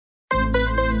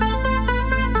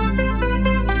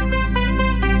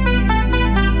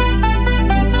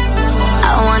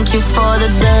you for the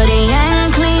dirty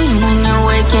and clean. When you're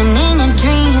waking in your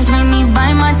dreams, make me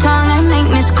bite my tongue and make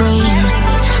me scream.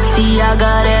 See, I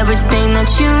got everything that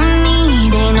you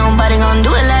need. Ain't nobody gonna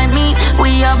do it like me.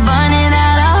 We are burning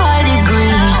at a high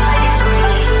degree.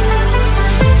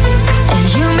 And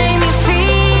you make me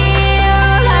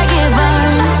feel like it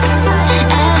burns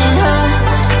and it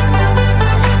hurts.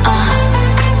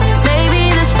 Baby,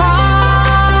 this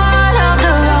part of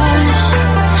the rush.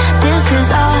 This is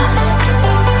us.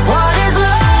 What is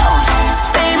love?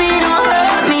 Baby, don't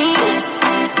hurt me.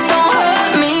 Don't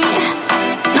hurt me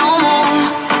no more.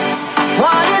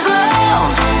 What is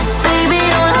love? Baby,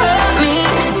 don't hurt me.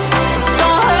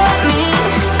 Don't hurt me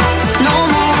no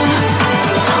more.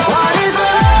 What is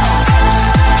love?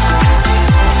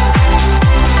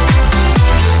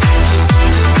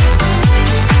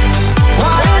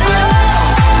 What is love?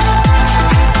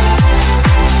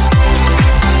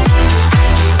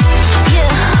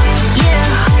 Yeah.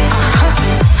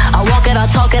 I walk it, I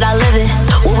talk it, I live it.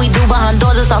 What we do behind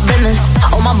doors is our business.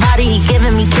 On my body, he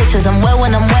giving me kisses. I'm wet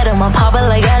when I'm wet, I'm popping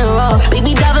like Adderall.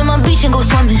 Baby, dive in my beach and go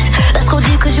swimming. Let's go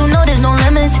deep, cause you know there's no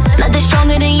limits. Nothing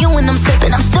stronger than you when I'm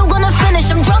sipping. I'm still gonna finish,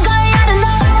 I'm drunk, I ain't had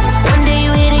enough. One day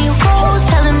you hit and you close,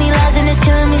 telling me lies and it's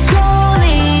killing me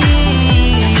slowly.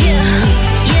 Yeah.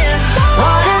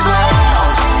 What is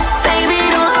love? Baby,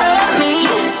 don't hurt me.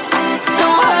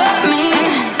 Don't hurt me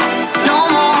no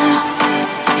more.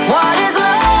 What is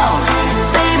love?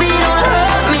 Baby, don't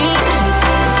hurt me.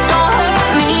 Don't hurt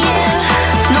me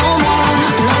no more.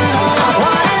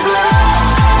 What is love?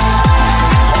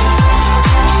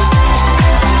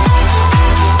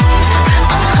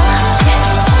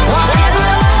 What is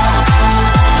love?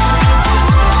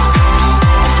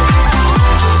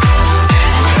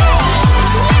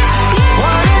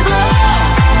 What is love?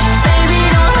 Baby,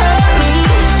 don't hurt me.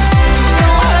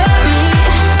 Don't hurt me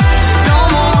no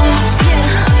more.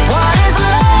 What is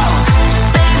love?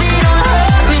 Baby, don't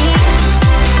hurt me.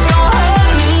 Don't hurt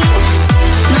me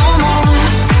no more.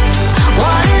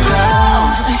 What is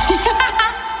love?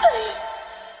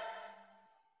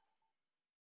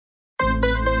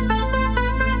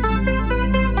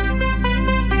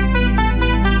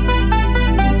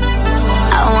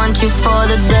 I want you for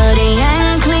the dirty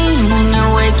and clean. When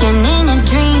you're waking in your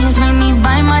dreams, make me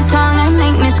bite my tongue and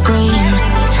make me scream.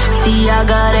 See, I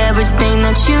got everything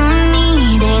that you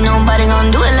need. Ain't nobody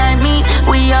gonna do it like me.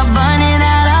 We are burning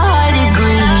at a high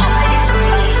degree.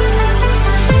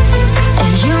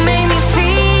 And you make me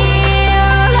feel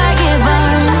like it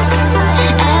burns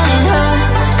and it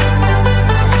hurts.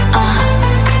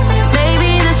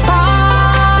 Baby, this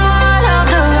part of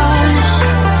the rush.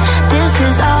 This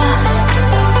is us.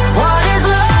 What is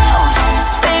love?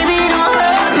 Baby, don't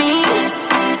hurt me.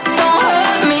 Don't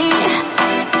hurt me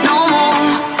no more.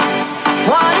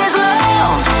 What is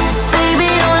love? Baby,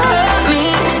 don't hurt me.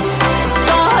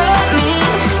 Don't hurt me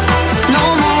no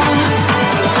more.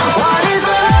 What is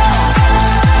love?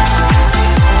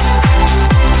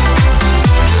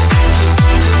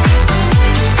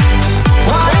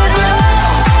 What is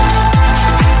love?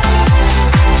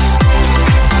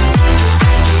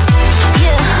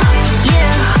 Yeah.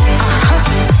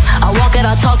 I walk it,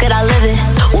 I talk it, I live it.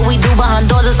 What we do behind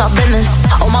doors is our business.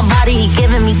 On my body, he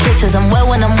giving me kisses. I'm wet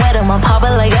when I'm wet, I'm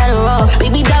popping like Adderall.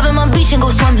 Baby, dive in my beach and go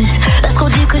swimming. Let's go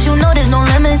deep, cause you know there's no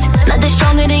limits. Nothing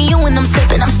stronger than you when I'm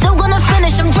sipping. I'm still gonna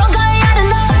finish, I'm drunk, I ain't had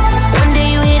enough. One day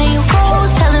you hit and you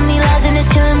close, telling me lies and it's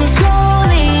killing me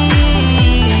slowly.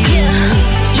 Yeah.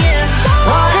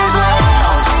 What is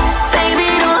love? Baby,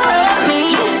 don't hurt me.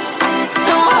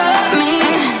 Don't hurt me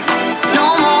no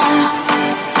more.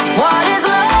 What is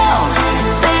love?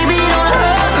 Baby, don't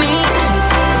hurt me.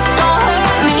 Don't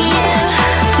hurt me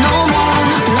no more.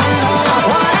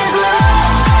 What is love?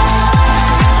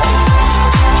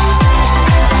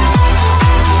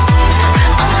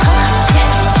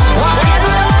 What is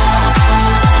love?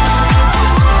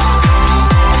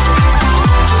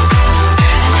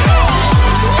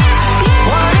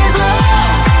 What is love?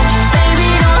 Baby,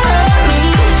 don't hurt me.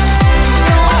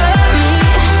 Don't hurt me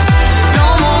no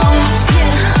more.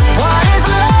 What is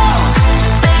love?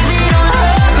 Baby, don't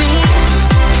hurt me.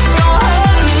 Don't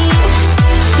hurt me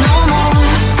no more.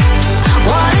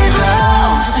 What is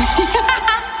love?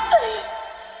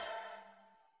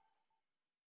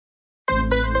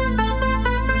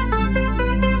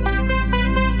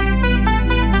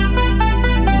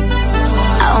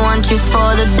 I want you for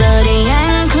the dirty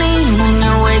and clean. When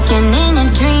you're waking in your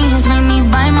dreams, make me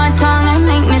bite my tongue and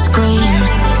make me scream.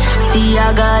 See,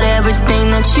 I got everything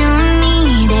that you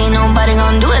need. Ain't nobody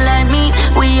gonna do it like me.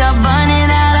 We are burning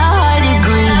at a high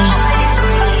degree.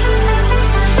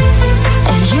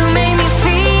 And you make me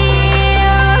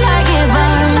feel like it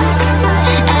burns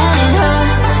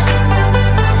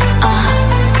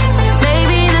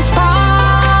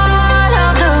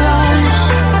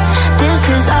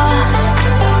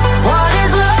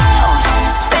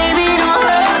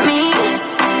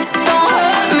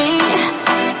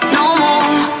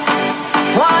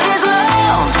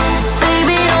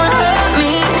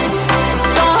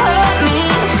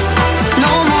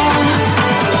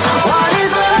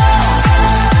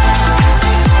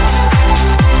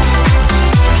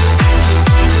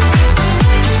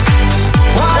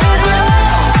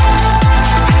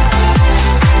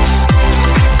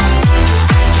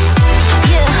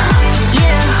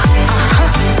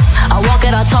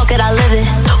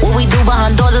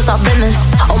behind doors, it's our business.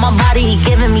 On my body, he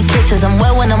giving me kisses. I'm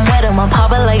wet when I'm wet, I'm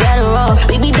pop it like Adderall.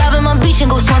 Baby, dive in my beach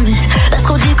and go swimming. Let's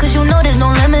go deep, cause you know there's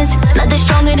no limits. Nothing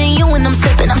stronger than you when I'm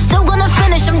sipping. I'm still gonna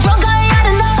finish, I'm drunk, I ain't had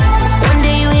enough. One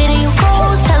day you hit and you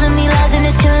close, telling me lies and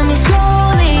it's killing me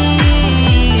slowly.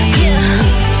 Yeah,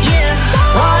 yeah.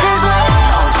 What is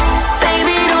love?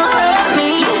 Baby, don't hurt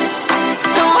me.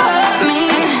 Don't hurt me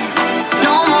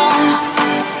no more.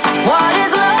 What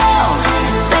is love?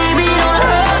 Baby, don't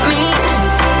hurt me.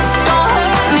 Don't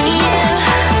hurt me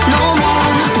no more.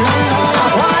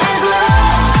 What is love?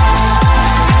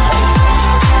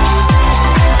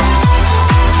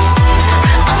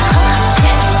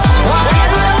 What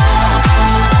is love?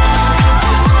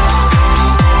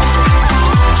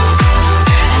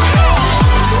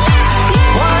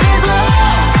 What is love?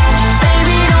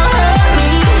 Baby, don't hurt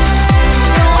me.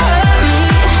 Don't hurt me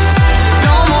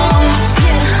no more.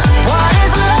 What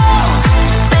is love?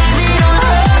 Baby, don't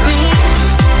hurt me.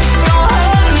 Don't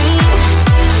hurt me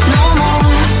no more.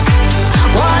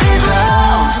 What is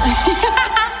love?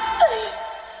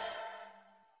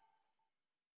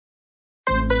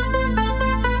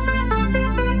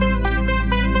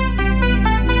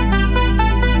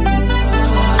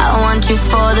 I want you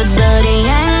for the dirty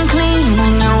and clean.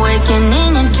 When you're waking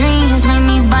in your dreams, make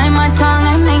me bite my tongue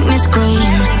and make me scream.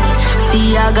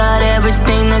 See, I got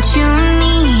everything that you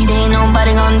need. Ain't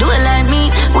nobody gonna do it like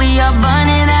me. We are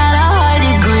burning at a high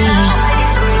degree.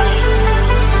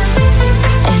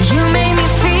 And you make me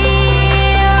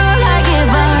feel like it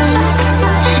burns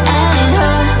and it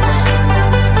hurts.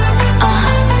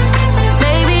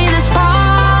 Baby, this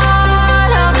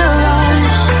part of the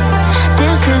rush.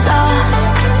 This is us.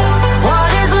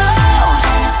 What is love?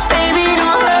 Baby,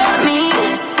 don't hurt me.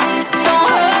 Don't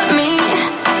hurt me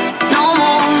no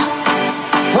more.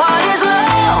 What is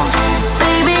love?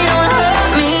 Baby, don't hurt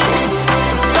me.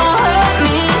 Don't hurt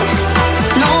me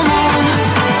no more.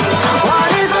 What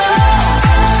is love?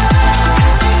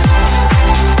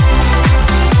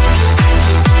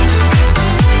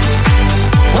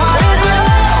 What is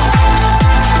love?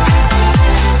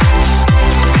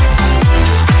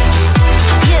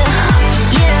 Yeah,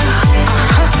 yeah.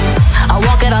 I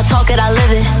walk it, I talk it, I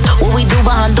live it. What we do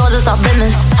behind doors, it's our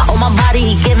business. On my body,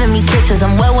 he giving me kisses.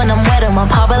 I'm wet when I'm wet, I'm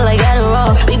pop it like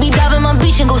Adderall. Baby, dive in my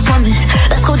beach and go swimming.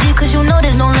 Let's go deep, cause you know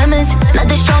there's no limits.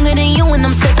 Nothing stronger than you when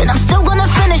I'm sipping. I'm still gonna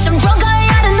finish, I'm drunk, I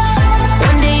ain't had enough.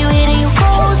 One day you hit and you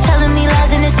close, telling me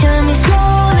lies and it's killing me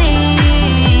slowly.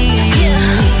 Yeah,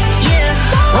 yeah.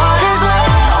 What is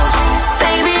love?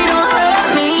 Baby, don't hurt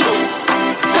me.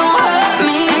 Don't hurt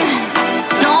me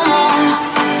no more.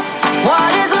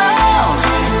 What is love?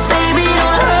 Baby,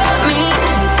 don't hurt me.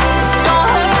 Don't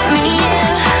hurt me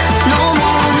no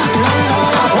more.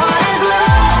 What is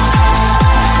love?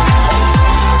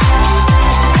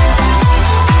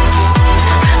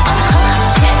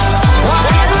 What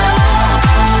is love?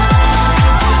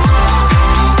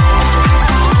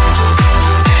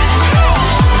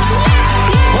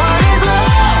 What is love?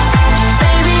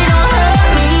 Baby, don't hurt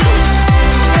me.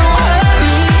 Don't hurt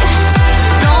me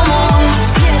no more.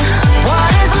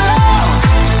 What is love?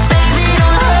 Baby,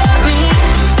 don't hurt me.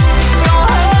 Don't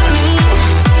hurt me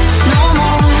no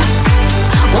more.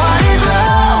 What is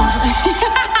love?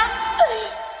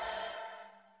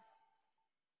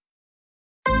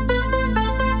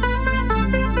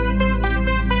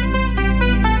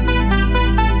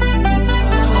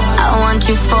 I want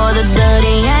you for the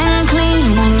dirty and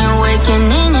clean. When you're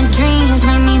waking in your dreams,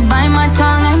 make me bite my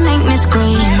tongue and make me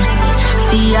scream.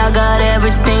 See, I got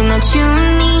everything that you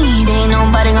need. Ain't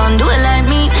nobody gonna do it like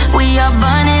me. We are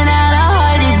burning at a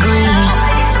high degree.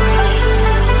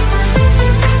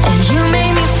 And you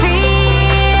make me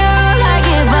feel like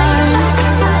it burns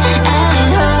and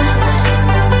it hurts.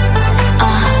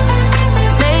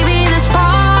 Baby, this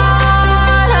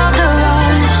part of the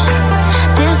rush.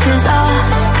 This is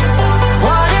us.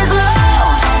 What is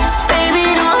love? Baby,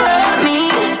 don't hurt me.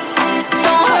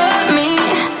 Don't hurt me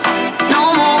no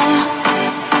more.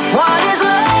 What is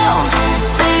love?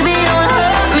 Baby, don't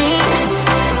hurt me.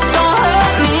 Don't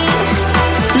hurt me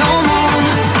no more.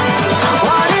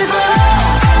 What is love?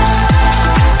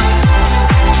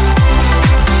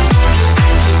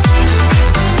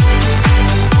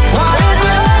 What is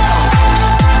love?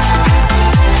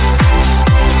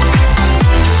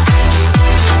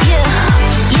 Yeah,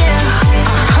 yeah.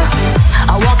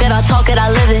 I walk it, I talk it, I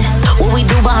live it. What we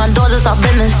do behind doors, it's our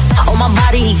business. On my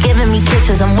body, he giving me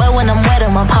kisses. I'm wet when I'm wet,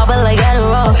 I'm pop it like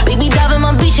Adderall. Baby, dive in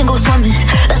my beach and go swimming.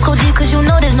 Let's go deep, cause you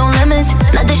know there's no limits.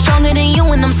 Nothing stronger than you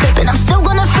when I'm sipping. I'm still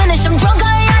gonna finish, I'm drunk,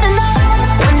 I ain't had enough.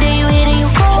 One day you hit and you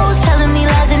close, telling me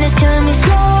lies and it's killing me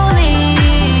slowly.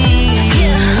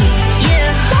 Yeah, yeah.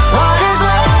 What is love?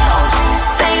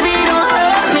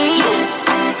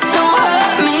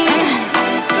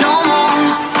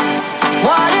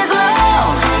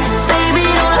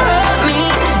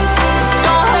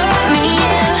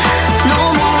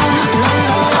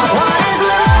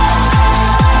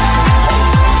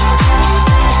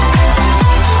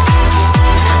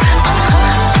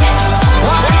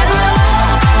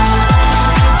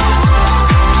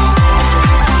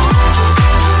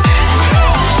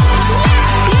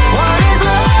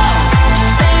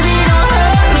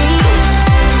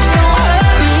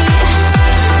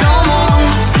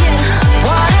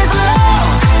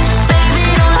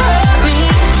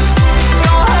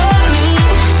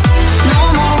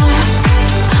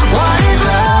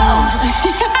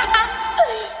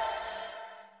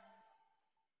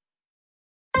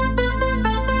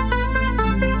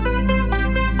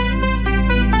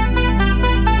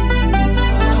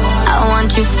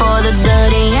 want you for the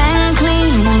dirty and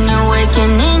clean. When you're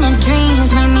waking in your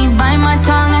dreams, make me bite my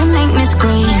tongue and make me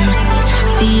scream.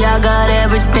 See, I got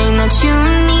everything that you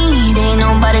need. Ain't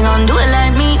nobody gonna do it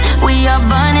like me. We are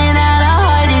burning at a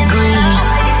high degree.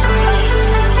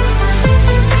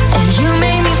 And you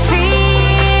make me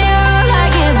feel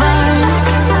like it burns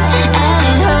and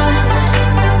it hurts.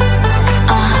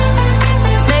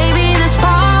 Baby, this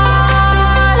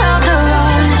part of the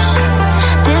rush.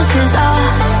 This is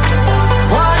us.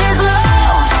 What is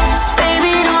love?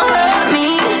 Baby, don't hurt me.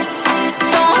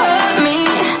 Don't hurt me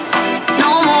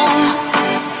no more.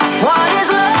 What is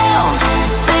love?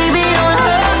 Baby, don't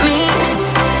hurt me.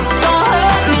 Don't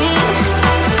hurt me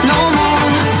no more.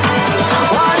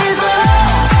 What is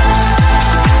love?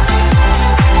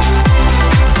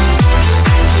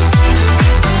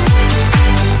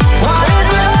 What is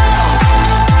love?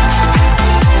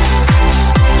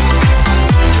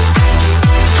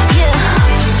 Yeah.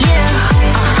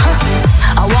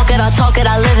 I walk it, I talk it,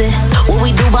 I live it. What we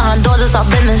do behind doors is our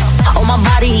business. On my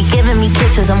body, he giving me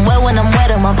kisses. I'm wet when I'm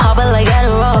wet, I'm popping like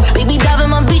Adderall. Baby, dive in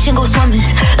my beach and go swimming.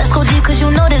 Let's go deep, cause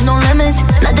you know there's no limits.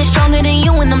 Nothing stronger than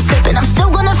you when I'm sipping. I'm still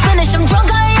gonna finish, I'm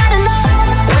drunk, I ain't had enough.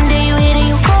 One day you hit and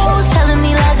you close, telling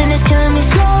me lies and it's killing me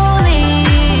slowly.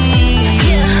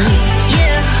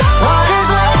 Yeah. What is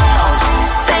love?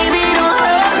 Baby, don't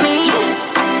hurt me.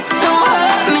 Don't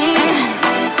hurt me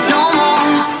no more.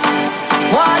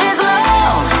 What is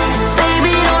love?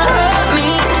 Baby, don't hurt me.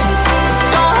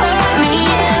 Don't hurt me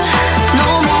no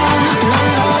more.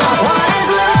 What is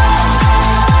love?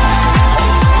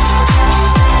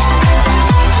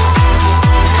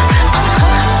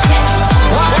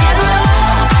 What is love?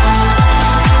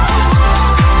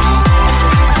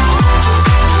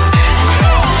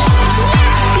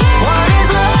 What is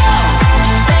love?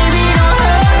 Baby, don't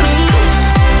hurt me.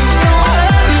 Don't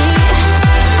hurt me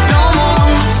no more.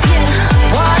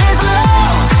 What is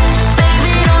love?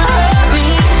 Baby, don't hurt me.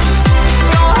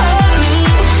 Don't hurt me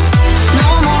no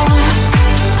more.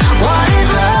 What is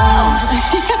love?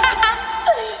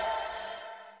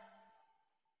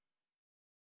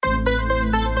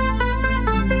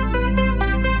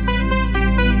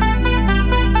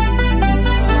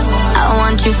 I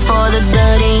want you for the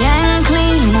dirty and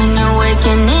clean. When you're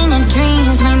waking in your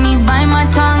dreams, make me bite my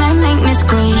tongue and make me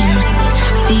scream.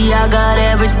 See, I got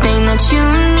everything that you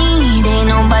need. Ain't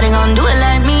nobody gonna do it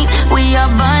like me. We are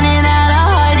burning at a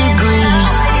high degree.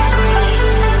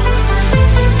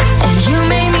 And you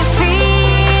make me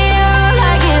feel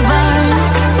like it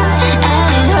burns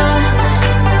and it hurts.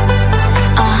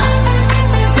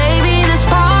 Baby, this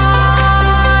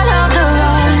part of the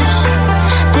rush.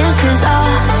 This is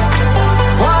us.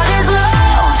 What is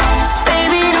love?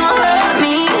 Baby, don't hurt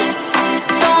me.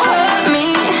 Don't hurt me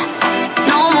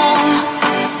no more.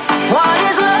 What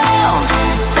is love?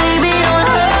 Baby, don't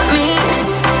hurt me.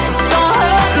 Don't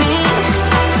hurt me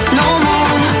no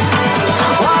more.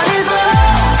 What is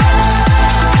love?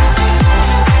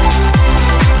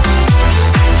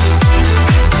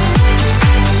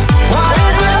 What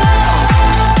is love?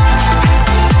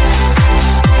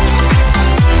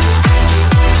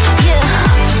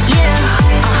 Yeah.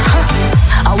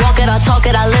 I walk it, I talk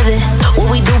it, I live it. What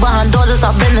we do behind doors is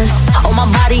our business. On my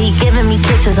body, he giving me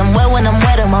kisses. I'm wet when I'm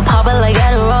wet, I'm popping like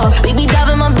Adderall. Baby, dive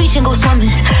in my beach and go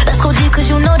swimming. Let's go deep, cause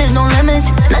you know there's no limits.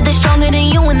 Nothing stronger than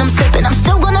you when I'm sipping. I'm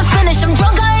still gonna finish, I'm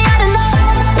drunk, I ain't had enough.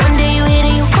 One day you hit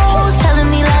and you close, telling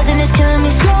me lies and it's killing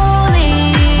me slowly.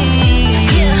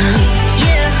 Yeah.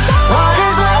 What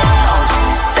is love?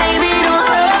 Baby, don't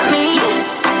hurt me.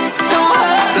 Don't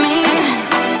hurt me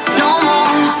no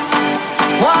more.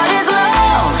 What is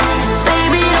love?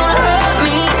 Baby, don't hurt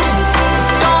me.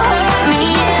 Don't hurt me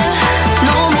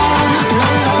no more.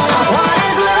 What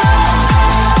is love?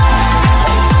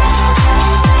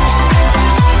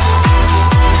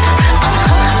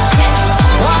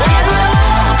 What is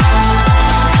love?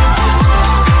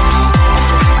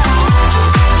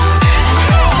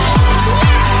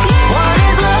 What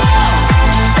is love?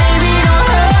 Baby, don't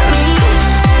hurt me.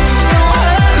 Don't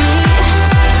hurt me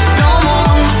no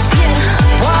more.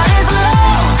 What is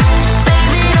love?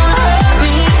 Baby, don't hurt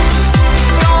me.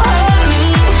 Don't hurt me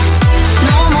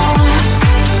no more.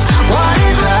 What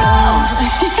is love?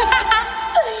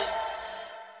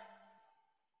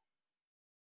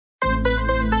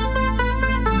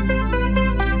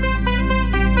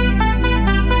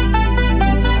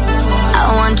 I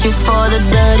want you for the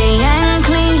dirty and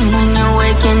clean. When you're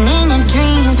waking in your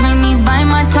dreams, make me bite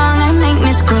my tongue and make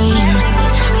me scream.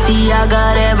 See, I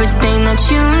got everything that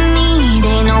you need.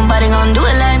 Ain't nobody gonna do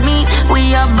it like me. We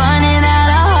are burning at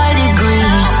a high degree.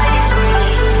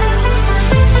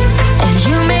 And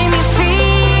you make me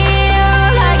feel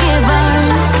like it burns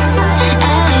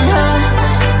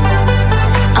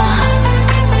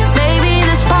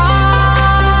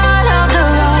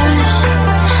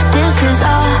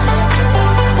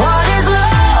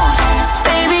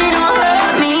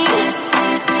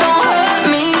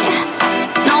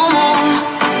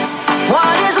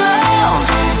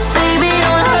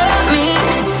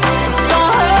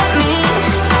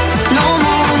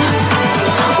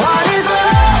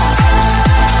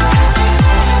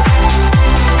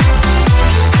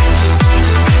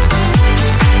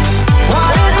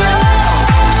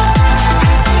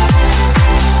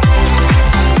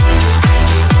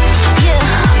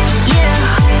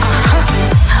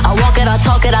I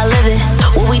talk it, I live it.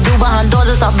 What we do behind doors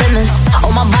is our business.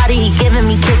 On my body, he giving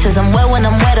me kisses. I'm wet when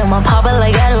I'm wet, I'm popping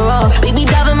like Adderall. Baby,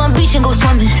 dive in my beach and go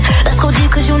swimming. Let's go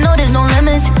deep, cause you know there's no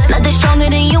limits. Nothing stronger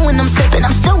than you when I'm sipping.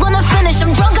 I'm still gonna finish,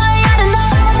 I'm drunk, I ain't had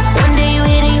enough. One day you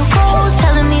hit and you close,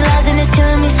 telling me lies and it's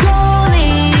killing me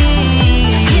slowly.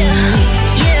 Yeah,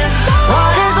 yeah.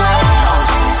 What is love?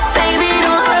 Baby,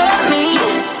 don't hurt me.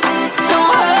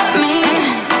 Don't hurt me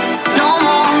no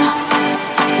more.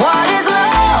 What is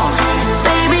love?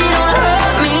 Baby, don't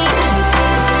hurt me.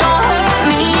 Don't hurt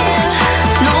me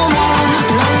no more.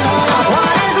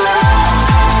 What is love?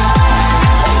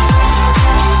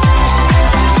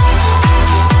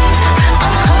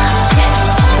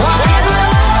 What is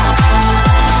love?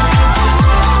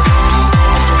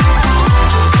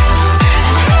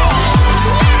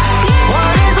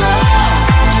 What is love?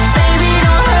 Baby,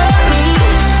 don't hurt me.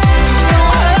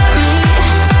 Don't hurt me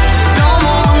no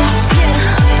more.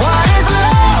 What is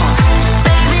love?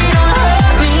 Baby, don't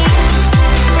hurt me.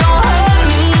 Don't hurt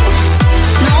me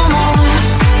no more.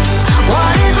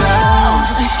 What is love?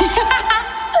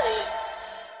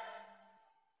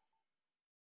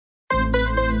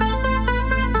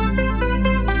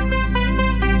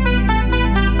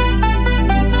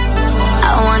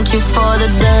 I want you for the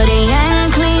dirty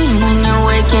and clean. When you're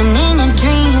waking in your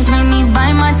dreams, make me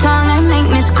bite my tongue and make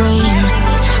me scream.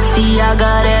 See, I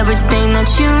got everything that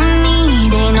you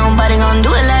need. Ain't nobody gonna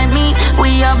do it like me.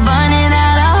 We are burning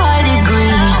at a high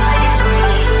degree.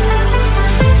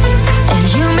 And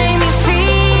you make me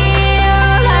feel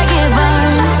like it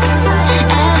burns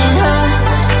and it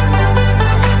hurts.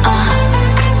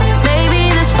 Baby,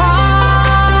 this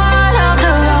part of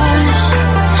the rush.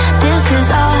 This is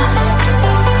us.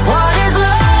 What is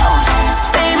love?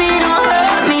 Baby, don't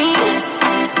hurt me.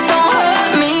 Don't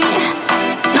hurt me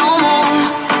no more.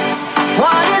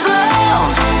 What is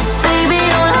love? Baby,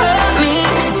 don't hurt me.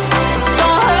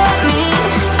 Don't hurt me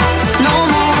no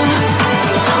more.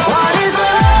 What is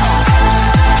love?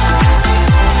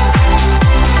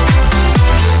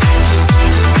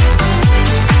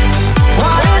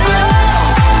 What is love?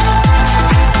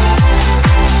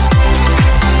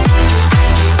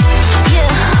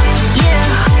 Yeah, yeah.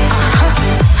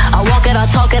 I walk it, I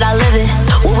talk it, I live it.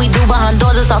 What we do behind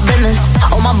doors is our business.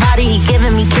 On my body, he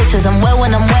giving me kisses. I'm wet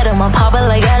when I'm wet, I'm popping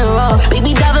like Adderall.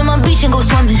 Baby, dive in my beach and go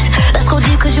swimming. Let's go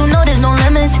deep, cause you know there's no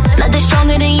limits. Nothing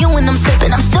stronger than you when I'm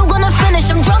sipping. I'm still gonna finish,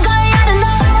 I'm drunk, I ain't had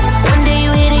enough. One day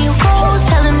you hit and you close,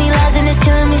 telling me lies and it's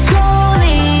killing me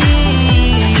slowly.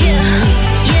 Yeah,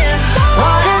 yeah.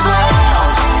 What is love?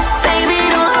 Baby,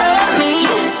 don't hurt me.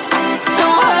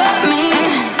 Don't hurt me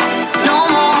no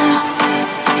more.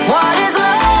 What is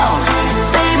love?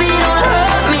 Baby, don't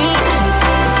hurt me.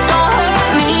 Don't hurt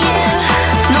me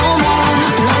no more.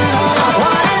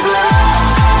 What is love?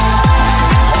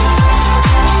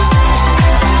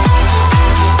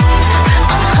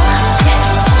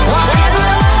 What is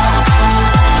love?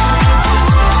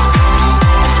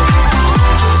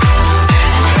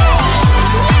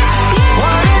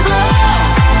 What is love?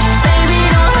 Baby,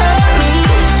 don't hurt me.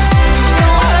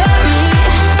 Don't hurt me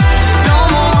no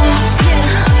more.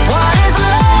 What is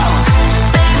love?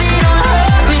 Baby, don't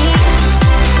hurt me.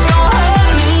 Don't hurt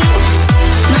me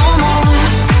no more.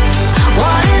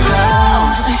 What is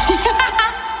love?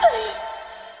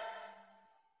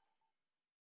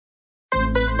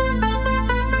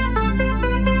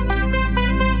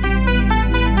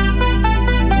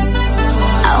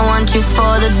 I want you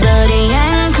for the dirty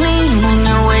and clean. When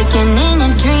you're waking in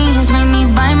your dreams, make me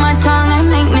bite my tongue and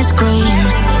make me scream.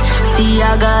 See,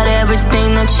 I got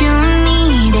everything that you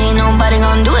need. Ain't nobody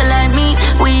gonna do it like me.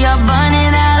 We are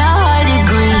burning at a high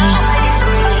degree.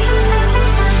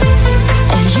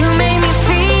 And you make me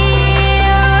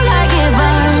feel like it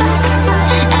burns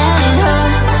and it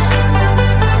hurts.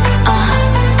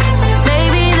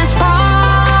 Baby, this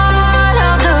part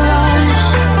of the rush.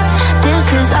 This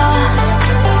is us.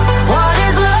 What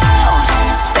is love?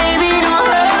 Baby, don't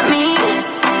hurt me.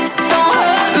 Don't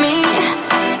hurt me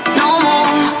no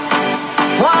more.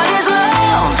 What is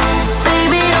love?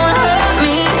 Baby, don't hurt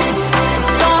me.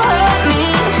 Don't hurt me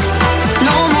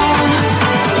no more.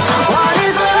 What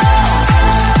is love?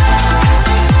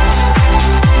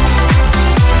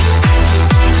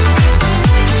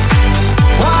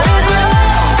 What is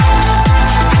love?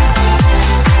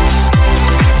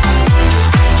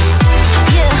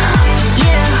 Yeah,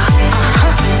 yeah.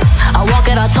 I walk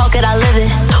it, I talk it, I live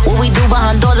it. What we do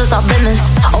behind doors is our business.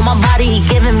 On my body, he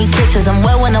giving me kisses. I'm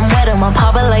wet when I'm wet, I'm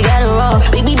popping like Adderall.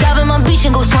 Baby, dive in my beach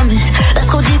and go swimming. Let's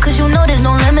go deep, cause you know there's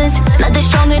no limits. Nothing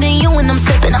stronger than you when I'm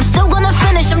sipping. I'm still gonna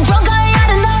finish, I'm drunk, I ain't had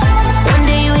enough. One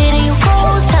day you hit and you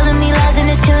close, telling me lies and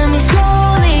it's killing me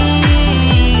slowly.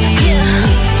 Yeah,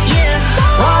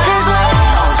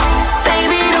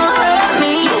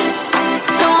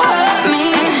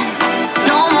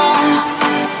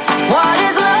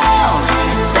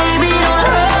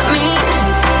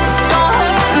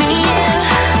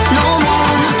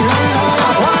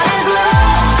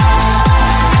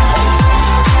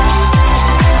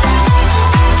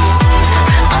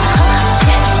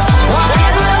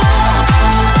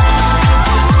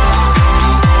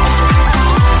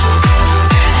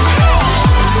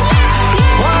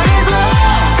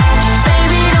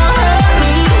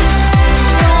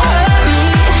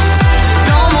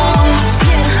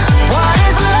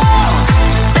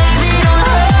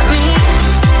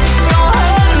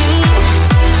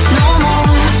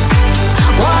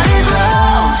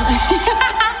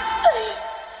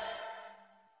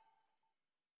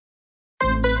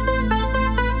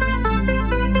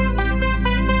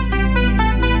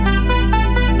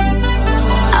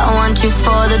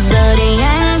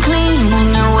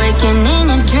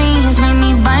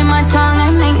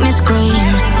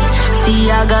 See,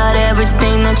 I got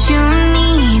everything that you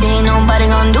need. Ain't nobody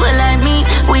gonna do it like me.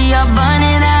 We are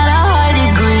burning at a high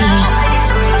degree.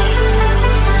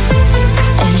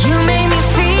 And you make me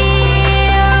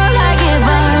feel like it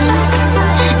burns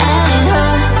and it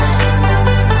hurts.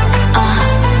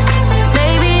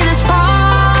 Baby, this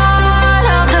part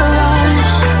of the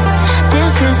rush.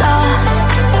 This is us.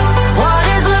 What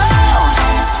is love?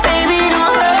 Baby,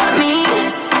 don't hurt me.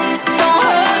 Don't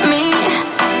hurt me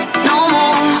no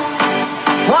more.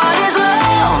 What is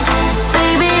love?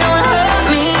 Baby, don't hurt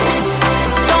me.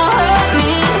 Don't hurt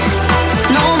me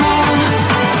no more.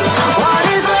 What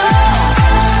is love?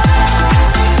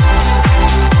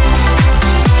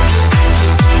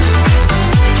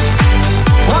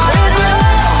 What is love?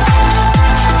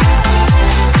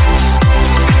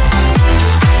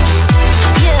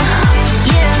 Yeah,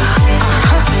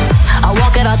 I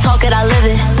walk it, I talk it, I live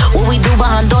it. What we do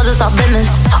behind doors is our business.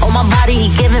 On my body, he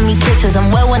giving me kisses.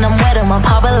 I'm wet when I'm wet, I'm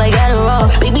pop it like Adderall.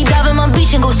 Baby, dive in my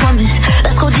beach and go swimming.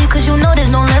 Let's go deep, cause you know there's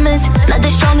no limits.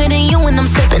 Nothing stronger than you when I'm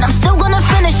sipping. I'm still gonna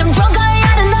finish, I'm drunk, I ain't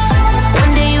had enough.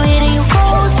 One day you hit and you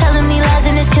close, telling me lies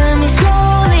and it's killing me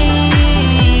slowly.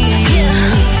 Yeah.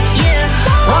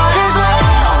 What is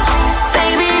love?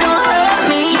 Baby, don't hurt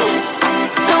me.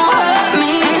 Don't hurt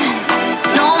me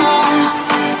no more.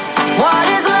 What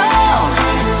is love?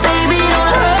 Baby,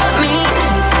 don't hurt me.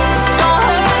 Don't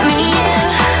hurt me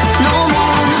no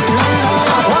more.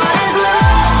 What is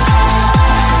love?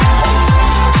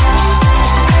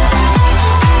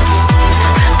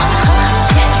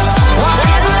 What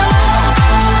is love?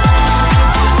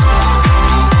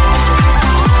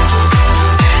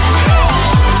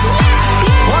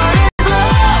 What is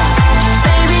love?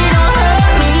 Baby, don't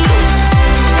hurt me.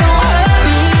 Don't hurt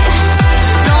me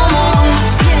no more.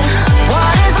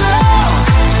 What is love?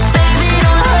 Baby,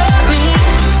 don't hurt me.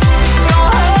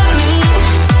 Don't hurt me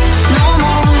no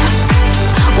more.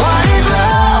 What is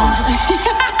love?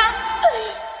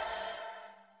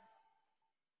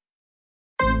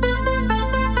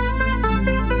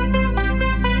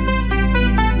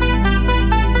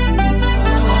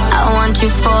 I want you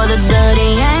for the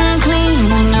dirty and clean.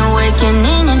 When you're waking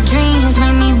in your dreams,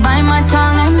 make me bite my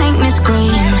tongue and make me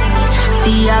scream.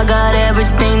 See, I got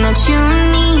everything that you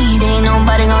need. Ain't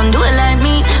nobody gonna do it like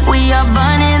me. We are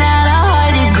burning at a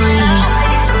high degree.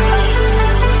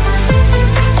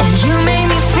 And you make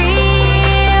me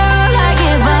feel like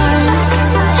it burns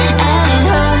and it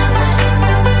hurts.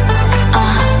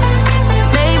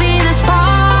 Baby, this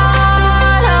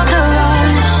part of the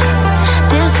rush.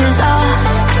 This is us.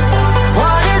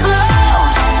 What is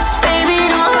love? Baby,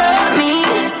 don't hurt me.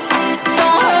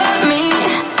 Don't hurt me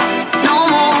no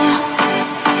more.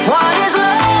 What is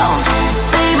love?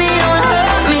 Baby, don't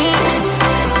hurt me.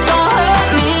 Don't hurt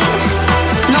me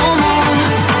no more.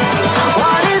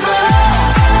 What is love?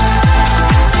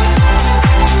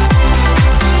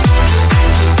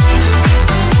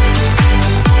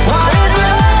 What is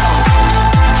love?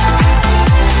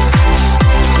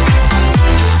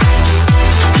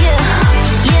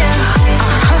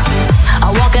 I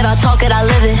walk it, I talk it, I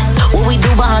live it. What we do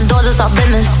behind doors is our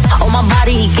business. On my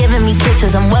body, he giving me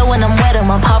kisses. I'm wet when I'm wet,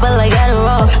 I'm pop it like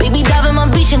Adderall. Baby, dive in my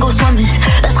beach and go swimming.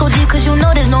 Let's go deep, cause you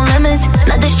know there's no limits.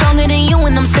 Nothing stronger than you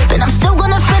when I'm sipping. I'm still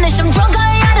gonna finish, I'm drunk, I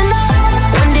ain't had enough.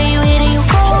 One day you hit and you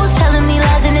close, telling me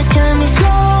lies and it's killing me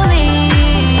slowly.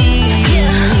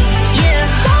 Yeah.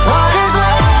 What is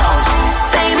love?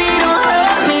 Baby, don't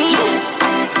hurt me.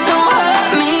 Don't hurt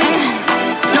me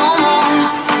no more.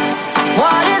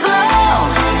 What is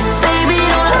love? Baby,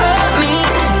 don't hurt me.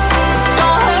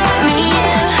 Don't hurt me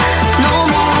no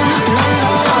more.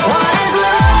 What is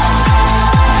love?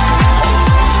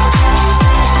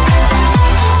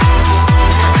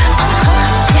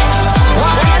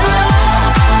 What is love?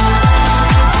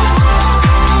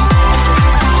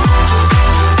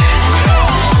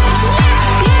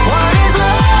 What is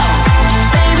love?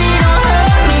 Baby, don't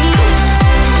hurt me.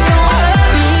 Don't hurt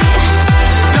me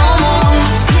no more.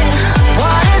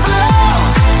 What is love?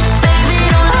 Baby,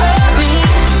 don't hurt me.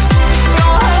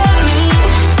 Don't hurt me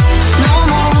no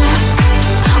more.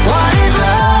 What is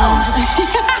love?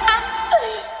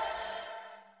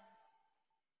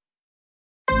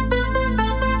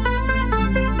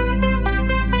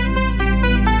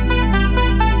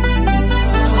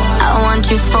 I want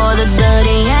you for the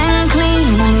dirty and clean.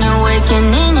 When you're waking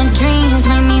in your dreams,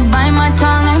 make me bite my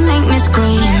tongue and make me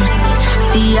scream.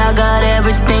 See, I got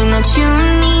everything that you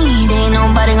need. Ain't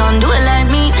nobody gonna do it like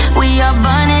me. We are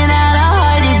burning at a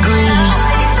high degree.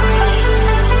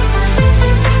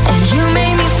 And you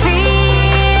make me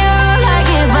feel like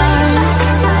it burns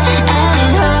and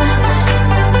it hurts.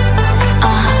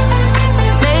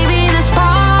 Baby, this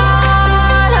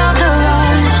part of the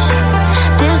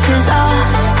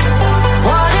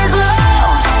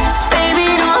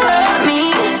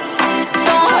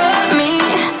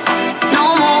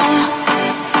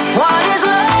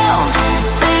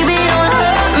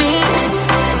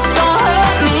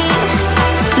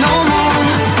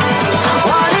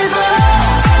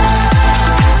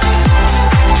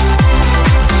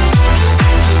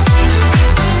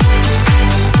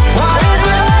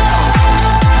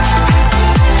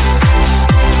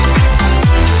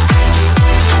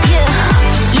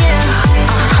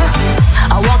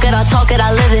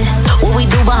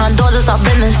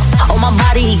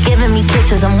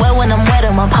kisses. I'm wet when I'm wet,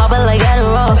 I'm pop it like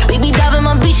Adderall. Baby, dive in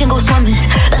my beach and go swimming.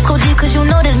 Let's go deep cause you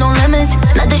know there's no limits.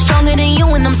 Nothing stronger than you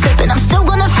when I'm sipping. I'm still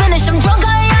gonna finish, I'm drunk,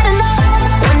 I ain't had enough.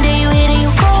 One day you hit and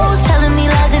you close, telling me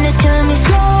lies and it's killing me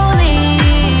slowly.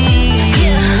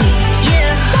 Yeah,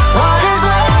 yeah. What is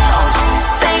love?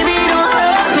 Baby, don't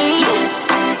hurt me.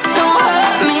 Don't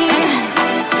hurt me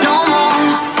no more.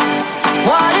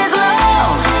 What is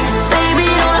love? Baby,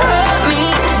 don't hurt me.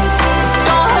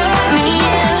 Don't hurt me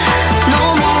no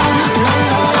more.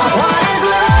 What is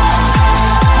love?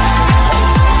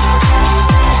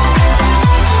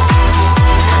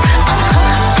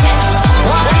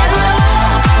 What is love?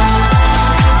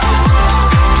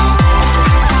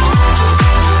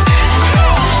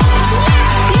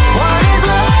 What is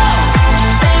love?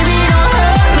 Baby, don't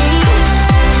hurt me.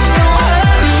 Don't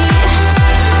hurt me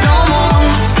no more.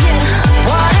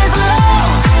 What is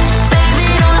love? Baby,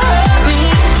 don't hurt me.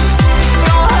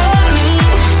 Don't hurt me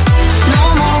no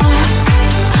more.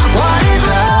 What is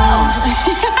love?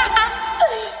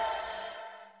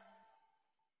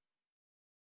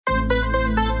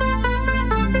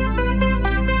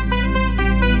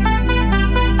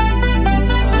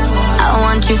 I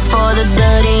want you for the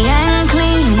dirty and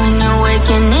clean. When you're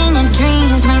waking in your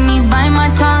dreams, make me bite my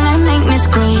tongue and make me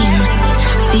scream.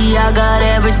 See, I got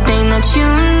everything that you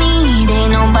need.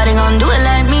 Ain't nobody gonna do it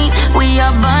like me. We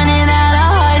are burning at a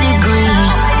high degree.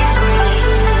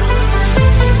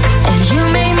 And you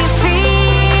make me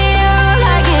feel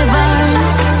like it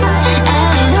burns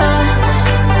and it hurts.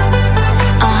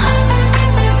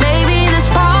 Baby, this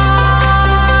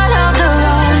part of the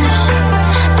rush.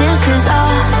 This is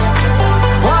us.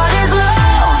 What is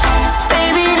love?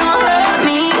 Baby, don't hurt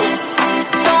me.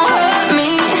 Don't hurt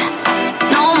me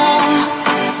no more.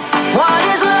 What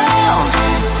is love?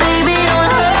 Baby,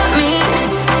 don't hurt me.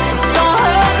 Don't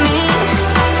hurt me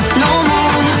no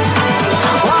more.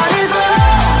 What is love?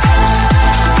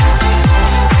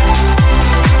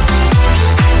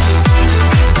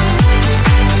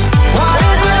 What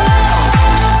is love?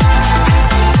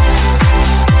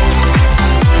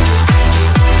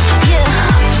 Yeah,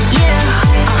 yeah.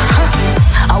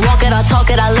 I walk it, I talk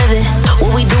it, I live it.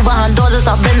 What we do behind doors is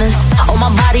our business. On my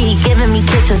body, he giving me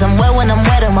kisses. I'm wet when I'm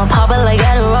wet, I'm pop it like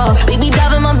Adderall. Baby,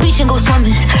 dive in my beach and go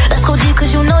swimming. Let's go deep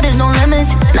cause you know there's no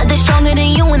limits. Nothing stronger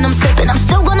than you when I'm sipping. I'm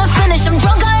still gonna finish, I'm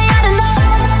drunk, I ain't had enough.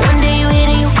 One day you hit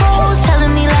and you close,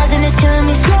 telling me lies and it's killing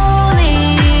me slowly.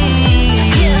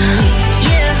 Yeah,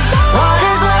 yeah. What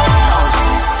is love?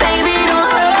 Baby, don't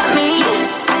hurt me.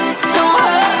 Don't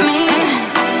hurt me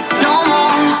no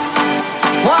more.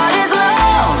 What is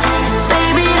love?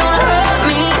 Baby, don't hurt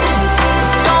me.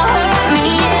 Don't hurt me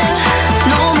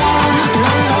no more.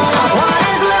 What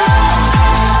is love?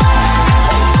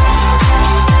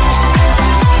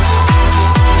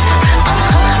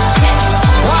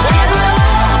 What is love?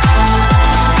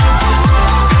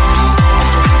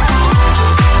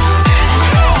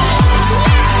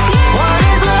 What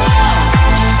is love?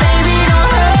 Baby, don't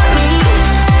hurt me.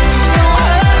 Don't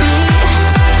hurt me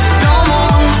no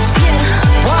more.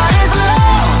 What is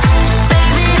love?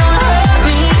 Baby, don't hurt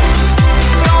me.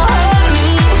 Don't hurt me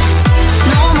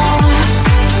no more.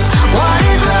 What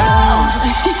is love?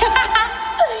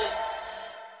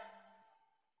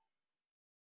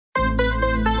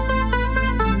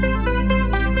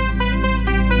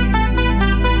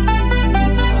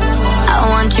 I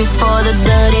want you for the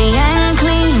dirty and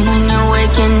clean. When you're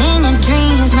waking in your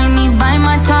dreams, make me bite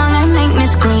my tongue and make me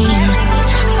scream.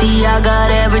 See, I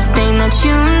got everything that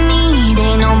you need.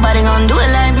 Ain't nobody gonna do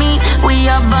it like me. We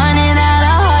are burning at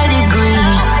a high degree.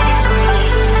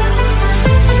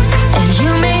 And you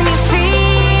make me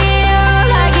feel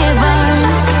like it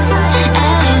burns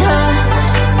and it hurts.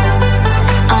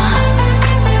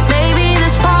 Baby,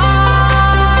 this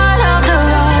part of the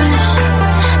rush.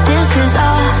 This is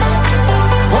us.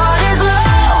 What is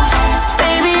love?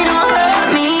 Baby, don't hurt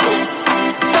me.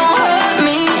 Don't hurt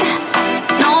me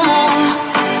no more.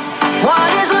 What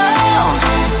is love?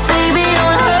 Baby,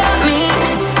 don't hurt me.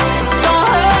 Don't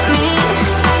hurt me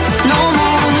no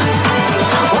more.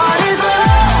 What is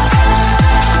love?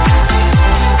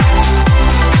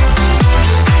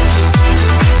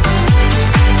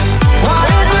 What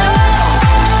is love?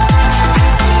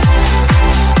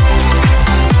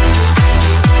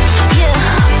 Yeah,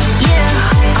 yeah.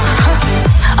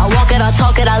 I walk it, I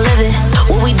talk it, I live it.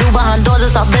 What we do behind doors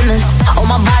is our business. On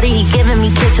my body, he giving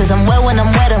me kisses. I'm wet when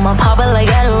I'm wet, I'm pop it like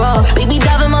Adderall. Baby,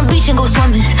 dive in my beach and go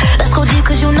swimming. Let's go deep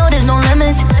cause you know there's no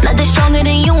limits. Nothing stronger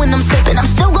than you when I'm sipping. I'm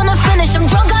still gonna finish, I'm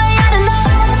drunk, I ain't had enough.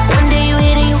 One day you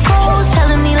hit and you close,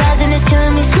 telling me lies and it's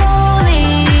killing me slowly.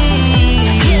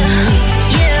 Yeah,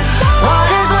 yeah. What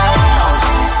is love?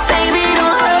 Baby,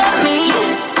 don't hurt me.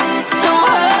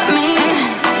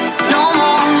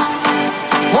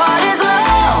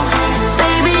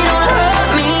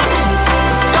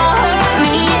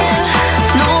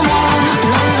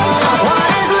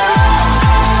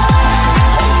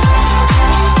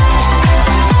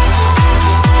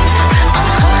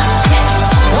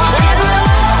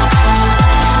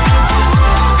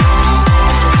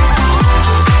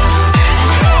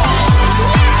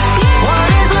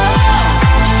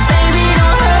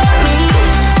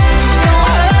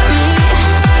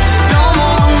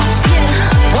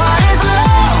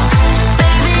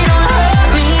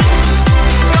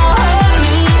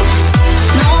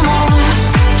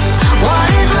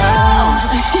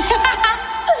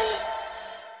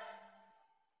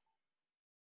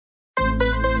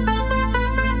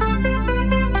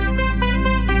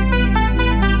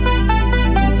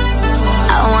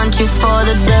 you for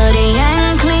the dirty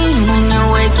and clean. When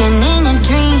you're waking in your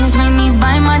dreams, make me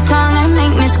bite my tongue and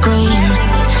make me scream.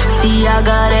 See, I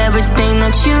got everything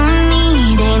that you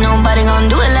need. Ain't nobody gonna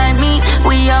do it like me.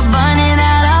 We are burning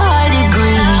at a high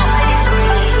degree.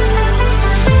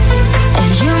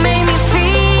 And you make me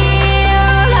feel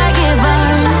like it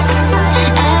burns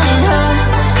and it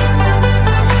hurts.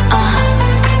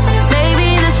 Baby,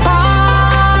 this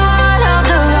part of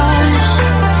the rush.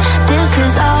 This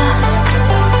is us.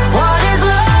 What is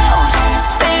love?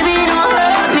 Baby, don't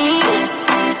hurt me.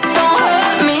 Don't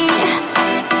hurt me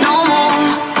no more.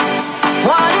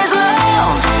 What is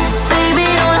love? Baby,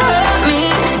 don't hurt me.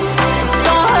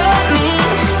 Don't hurt me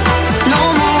no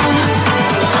more.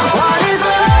 What is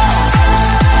love?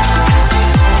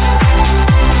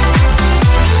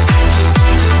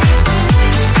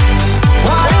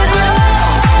 What is love?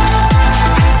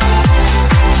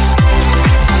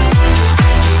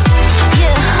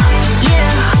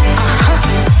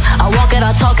 I walk it,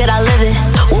 I talk it, I live it.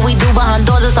 What we do behind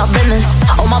doors is our business.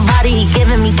 On my body, he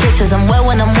giving me kisses. I'm wet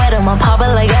when I'm wet, I'm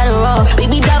popping like Adderall.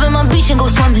 Baby, dive in my beach and go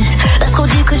swimming. Let's go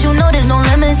deep, cause you know there's no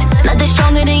limits. Nothing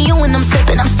stronger than you when I'm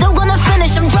sipping. I'm still gonna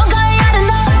finish, I'm drunk, I ain't had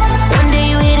enough. One day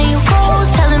you hit and you close,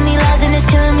 telling me lies and it's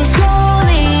killing me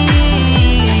slowly.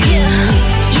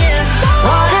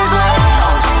 What is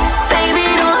love? Baby,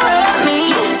 don't hurt me.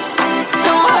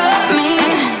 Don't hurt me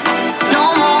no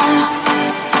more.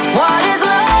 What is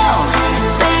love?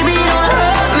 Baby, don't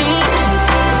hurt me.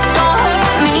 Don't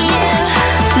hurt me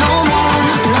no more.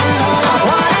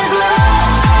 What is love?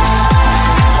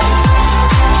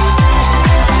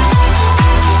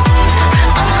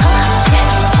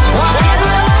 What is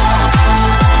love?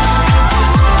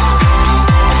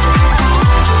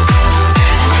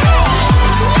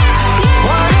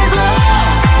 What is love?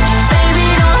 Baby,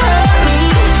 don't hurt me.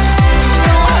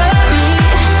 Don't hurt me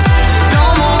no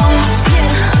more.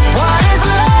 What is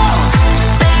love?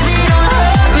 Baby, don't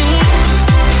hurt me.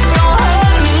 Don't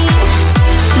hurt me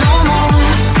no more.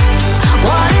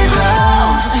 What is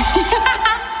love?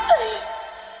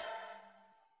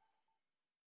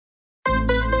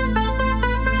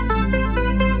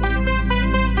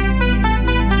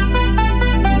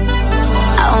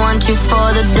 I want you for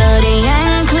the dirty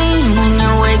and clean. When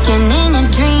you're waking in your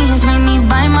dreams, make me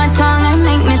bite my tongue and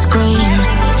make me scream.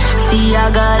 See,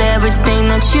 I got everything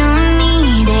that you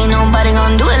need. Ain't nobody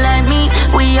gonna do it like me.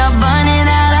 We are burning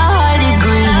at a high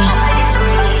degree.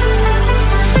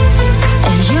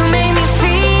 And you make me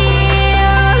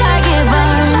feel like it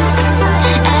burns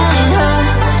and it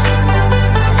hurts.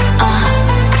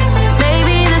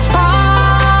 Baby, this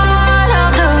part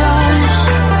of the rush.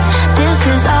 This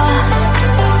is us.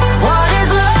 What is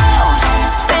love?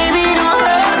 Baby, don't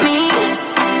hurt me.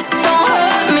 Don't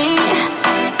hurt me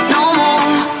no more.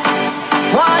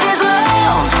 What is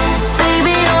love?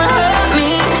 Baby, don't hurt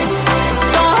me.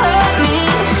 Don't hurt me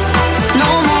no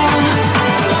more.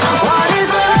 What is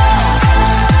love?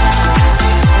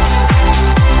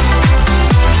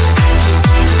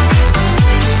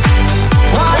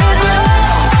 What is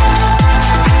love?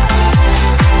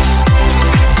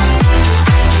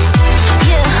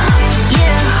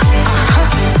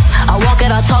 I walk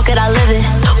it, I talk it, I live it.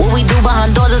 What we do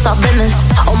behind doors is our business.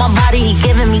 On my body, he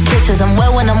giving me kisses. I'm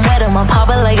wet when I'm wet, I'm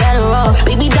popping like Adderall.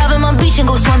 Baby, dive in my beach and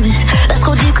go swimming. Let's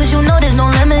go deep, cause you know there's no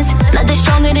limits. Nothing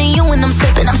stronger than you when I'm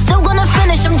sipping. I'm still gonna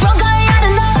finish, I'm drunk, I ain't had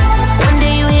enough. One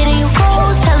day you hit and you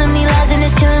close, telling me lies and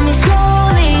it's killing me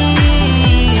slowly.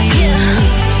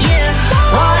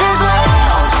 What is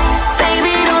love?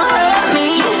 Baby, don't hurt me.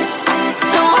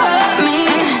 Don't hurt me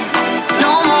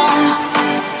no more.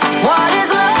 What is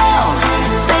love?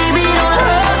 Baby, don't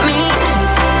hurt me.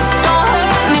 Don't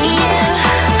hurt me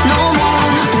no more.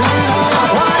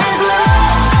 What is love?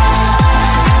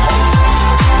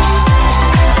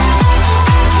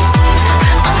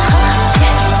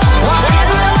 What is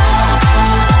love?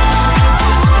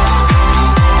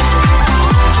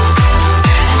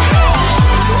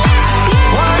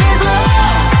 What is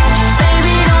love?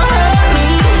 Baby, don't hurt me.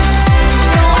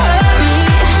 Don't hurt me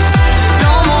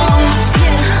no more.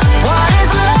 What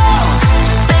is love?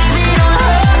 Baby, don't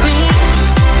hurt me.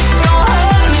 Don't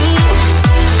hurt me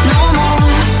no more.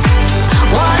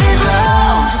 What is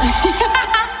love?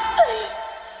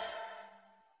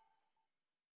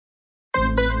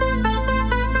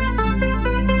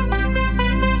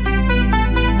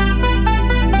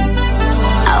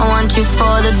 I want you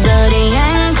for the dirty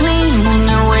and clean. When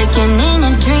you're waking in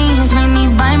your dreams, make me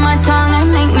bite my tongue and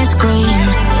make me scream.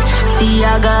 See,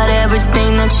 I got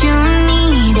everything that you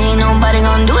need. Ain't nobody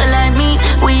gonna do it like me.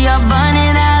 We are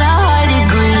burning at a high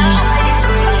degree.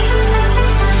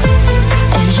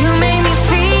 And you make me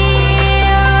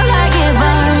feel like it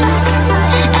burns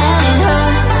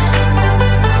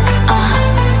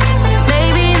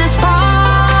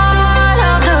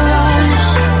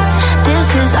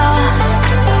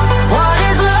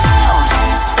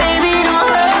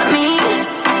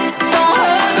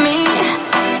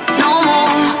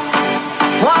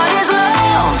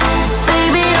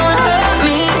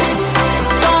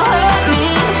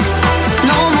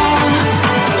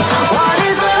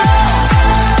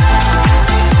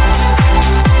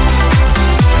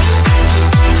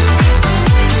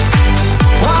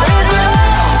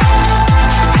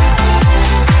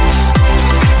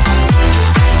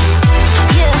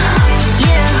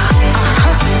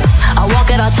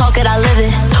talk it, I live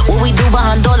it. What we do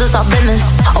behind doors, it's our business.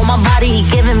 On my body, he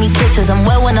giving me kisses. I'm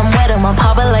wet when I'm wet, I'm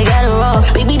popping like Adderall.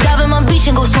 Baby, dive in my beach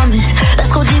and go swimming.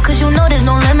 Let's go deep, cause you know there's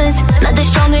no limits. Nothing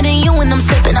stronger than you when I'm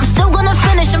sipping. I'm still gonna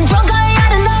finish, I'm drunk, I ain't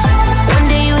had enough. One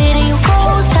day you hit and you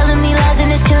cold, telling me lies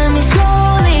and it's killing me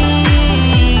slowly.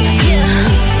 Yeah,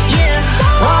 yeah.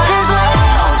 What is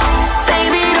love?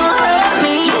 Baby, don't hurt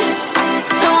me.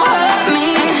 Don't hurt me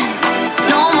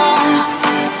no more.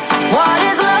 What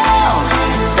is love?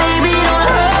 Baby, don't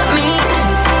hurt me.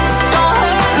 Don't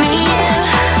hurt me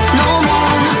no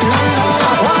more.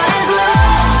 What is love?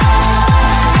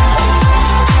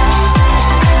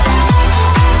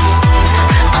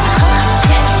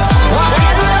 What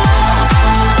is love?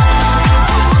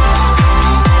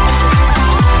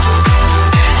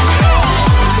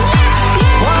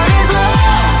 What is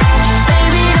love?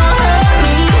 Baby, don't hurt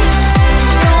me.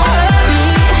 Don't hurt me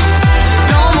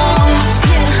no more.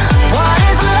 What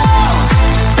is love?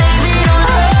 Baby, don't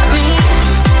hurt me.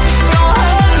 Don't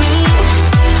hurt me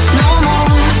no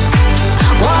more.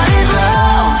 What is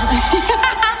love?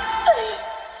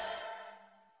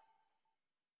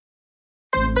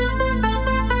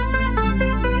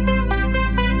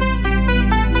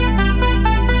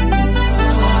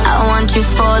 I want you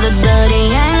for the dirty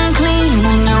and clean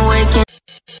when you're waking.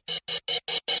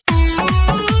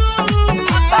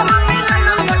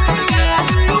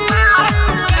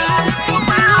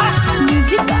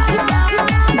 Music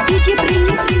DJ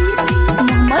Prince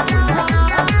Mohammed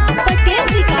Patel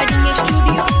Recording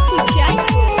Studio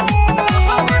Jaipur.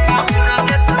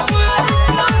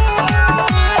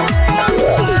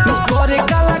 करे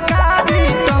कलाकारी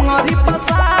टंगरी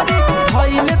पसारी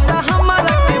भइले त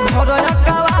हमरा के भरया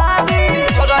कवारी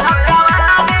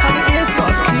ए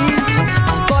सखी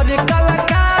करे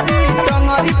कलाकारी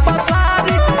टंगरी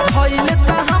पसारी भइले त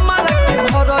हमरा के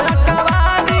भरया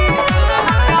कवारी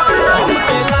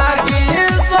हमके लागे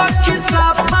सखी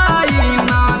सफाई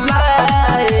ना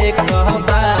लाए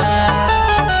कहबा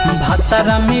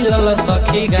भातारा मिलल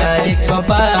सखी गाय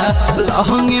कबा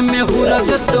लहंगे में हुरग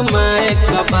तुम्हारे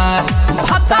कबा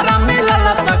भातारा मिलल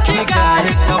सखी गाय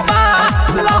कबा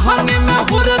लहंगे में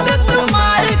हुरग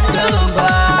तुम्हारे कबा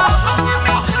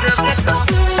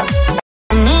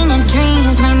And in your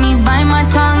dreams make me bite my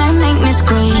tongue and make me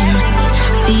scream.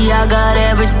 See, I got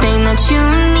everything that you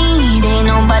need. Ain't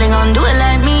nobody gonna do it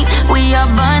like me. We are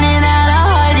burning at a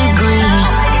high degree.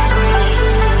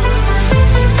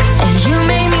 And you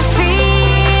make me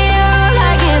feel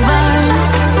like it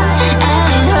burns and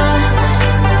it hurts.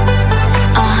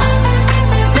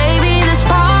 Baby, this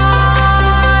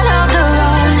part of the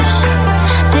rush.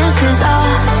 This is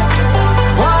us.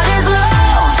 What is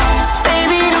love?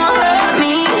 Baby, don't hurt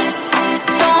me.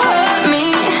 Don't hurt me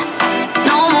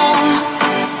no more.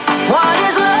 What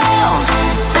is love?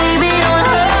 Baby, don't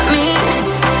hurt me.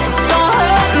 Don't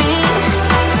hurt me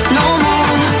no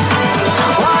more.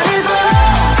 What is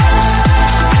love?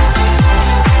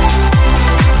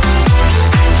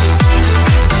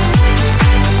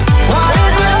 What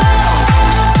is love?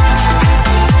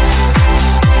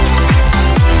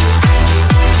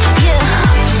 Yeah,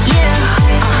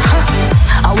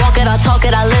 yeah. I walk it, I talk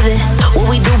it, I live it. What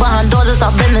we do behind doors, it's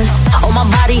our business. On my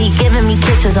body, he giving me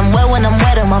kisses. I'm wet when I'm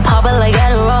wet, I'm popping like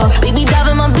Adderall. Baby, dive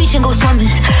in my beach and go swimming.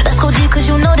 Let's go deep, cause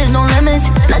you know there's no limits.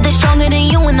 Nothing stronger than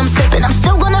you when I'm sipping. I'm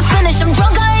still gonna finish, I'm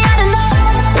drunk, I ain't had enough.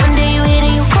 One day you hit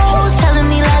and you cold, telling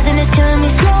me lies and it's killing me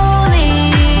slowly.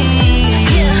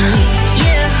 Yeah,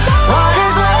 yeah. What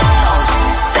is love?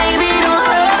 Baby, don't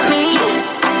hurt me.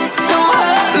 Don't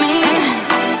hurt me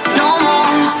no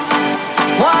more.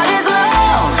 What is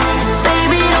love?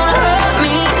 Baby, don't hurt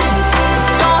me.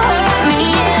 Don't hurt me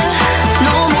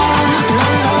no more.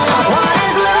 What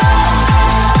is love?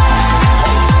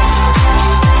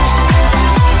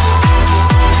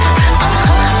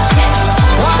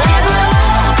 What is love?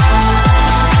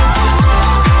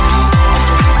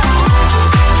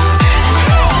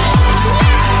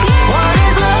 What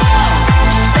is love?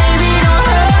 Baby, don't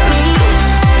hurt me.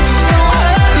 Don't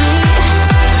hurt me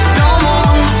no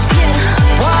more.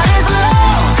 What is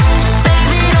love?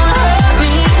 Baby, don't hurt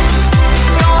me.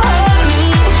 Don't hurt me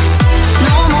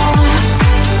no more.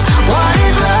 What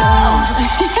is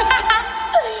love?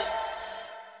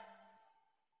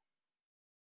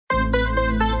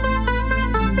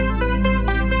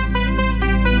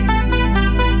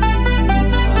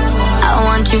 I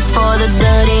want you for the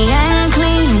dirty and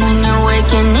clean when you're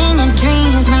waking in your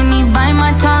dreams. Make me bite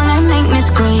my tongue and make me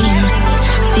scream.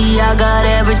 See, I got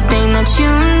everything that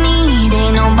you need.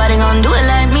 Ain't nobody gonna do it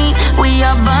like me. We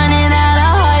are burning at a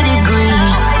high degree.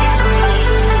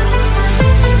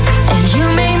 And you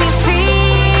make me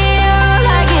feel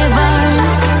like it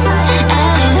burns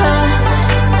and it hurts.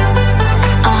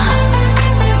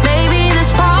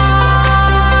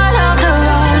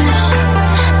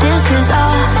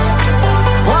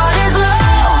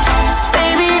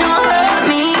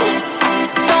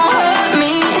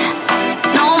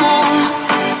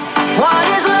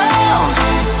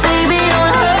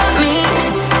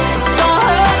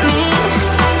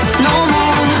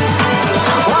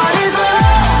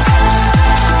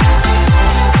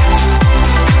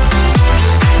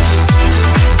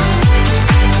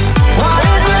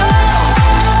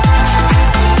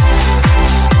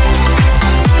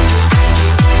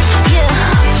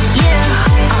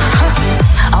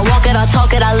 it, I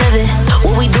talk it, I live it.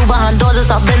 What we do behind doors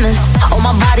is our business. On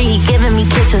my body, he giving me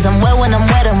kisses. I'm wet when I'm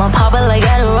wet, I'm pop it like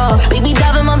Adderall. Baby,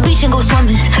 dive in my beach and go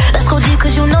swimming. Let's go deep,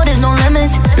 cause you know there's no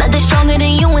limits. Nothing stronger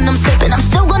than you when I'm sipping. I'm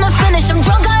still gonna finish, I'm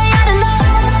drunk, I ain't had enough.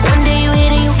 One day you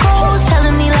hit and you close,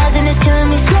 telling me lies and it's killing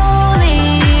me slowly.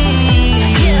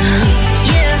 Yeah,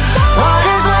 yeah. What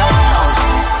is love?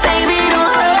 Baby,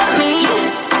 don't hurt me.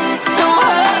 Don't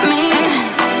hurt me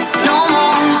no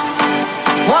more.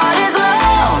 What is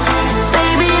love?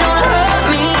 Baby, don't hurt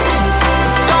me.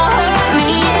 Don't hurt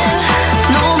me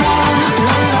no more.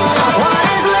 What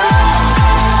is love?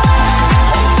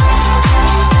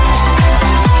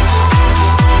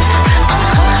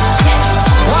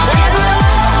 What is love?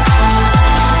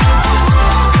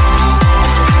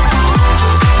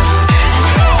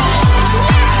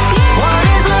 What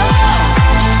is love?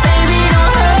 Baby,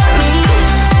 don't hurt me.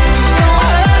 Don't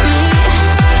hurt me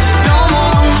no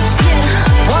more.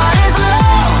 What is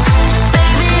love?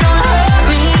 Baby, don't hurt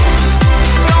me.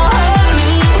 Don't hurt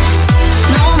me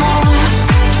no more.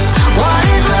 What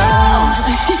is love?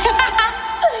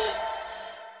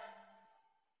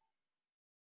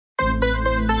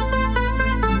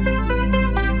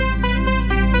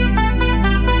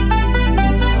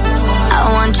 I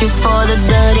want you for the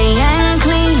dirty and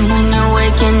clean. When you're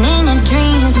waking in your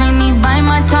dreams, make me bite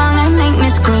my tongue and make me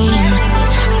scream.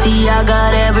 See, I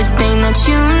got everything that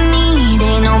you need.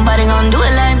 Ain't nobody gonna do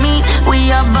it like me.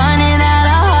 We are burning at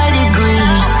a high degree.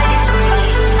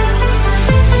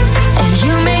 And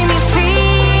you make me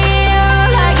feel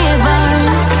like it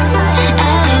burns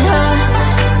and it hurts.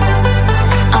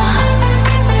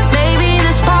 Baby,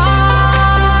 this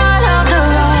part of the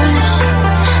rush.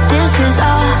 This is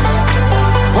us.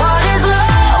 What is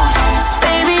love?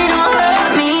 Baby, don't hurt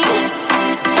me.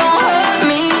 Don't hurt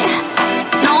me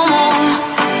no more.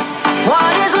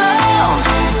 What is love?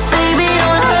 Baby,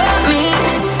 don't hurt me.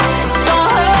 Don't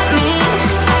hurt me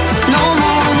no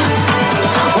more.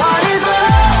 What is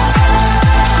love?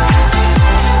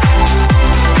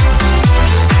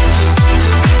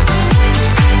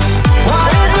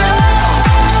 What is love?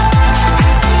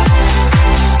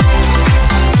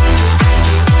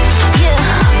 Yeah,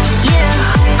 yeah,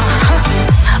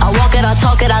 I walk it, I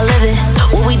talk it, I live it.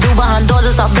 What we do behind doors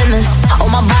is our business. On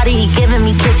my body, he giving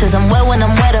me kisses. I'm wet when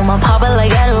I'm wet, I'm pop it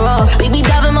like Adderall. Baby,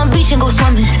 dive in my beach and go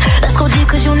swimming. Let's go deep,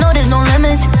 cause you know there's no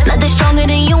limits. Nothing stronger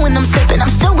than you when I'm sipping. I'm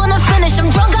still gonna finish, I'm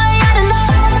drunk, I ain't had enough.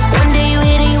 One day you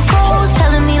hit and you close,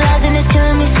 telling me lies and it's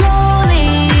killing me slowly.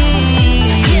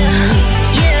 Yeah,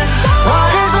 yeah.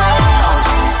 What is love?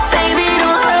 Baby,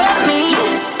 don't hurt me.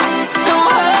 Don't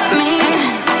hurt me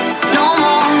no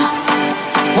more.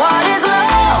 What is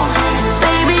love?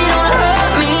 Baby, don't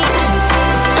hurt me.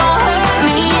 Don't hurt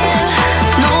me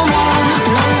no more.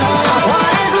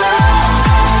 What is love?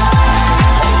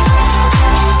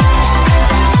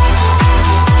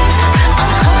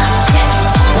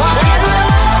 What is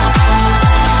love?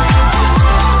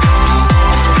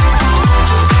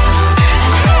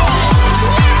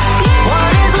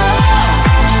 What is love?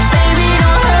 Baby,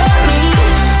 don't hurt me.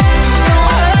 Don't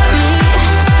hurt me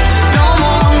no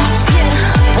more.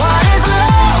 What is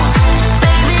love?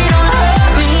 Baby, don't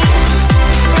hurt me.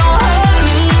 Don't hurt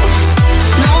me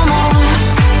no more.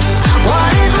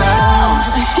 What is love?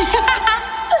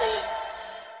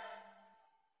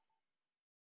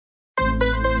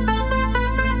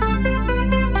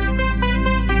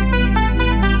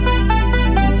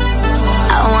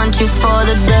 I want you for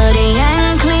the dirty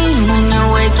and clean. When you're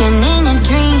waking in your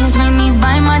dreams, make me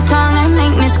bite my tongue and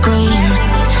make me scream.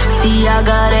 See, I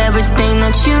got everything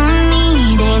that you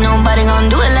need. Ain't nobody gonna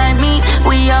do it like me.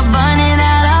 We are burning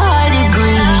at a high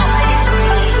degree.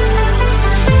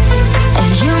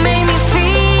 And you make me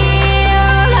feel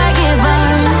like it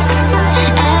burns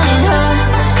and it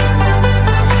hurts.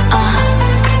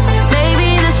 Baby,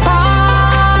 this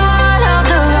part of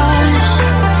the rush.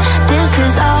 This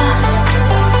is us.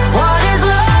 What is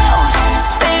love?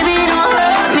 Baby, don't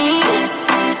hurt me.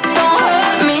 Don't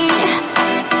hurt me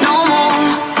no more.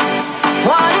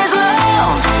 What is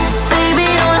love? Baby,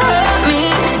 don't hurt me.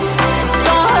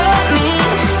 Don't hurt me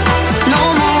no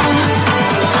more.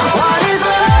 What is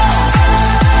love?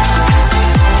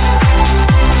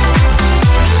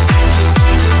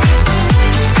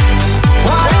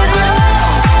 What is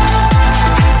love?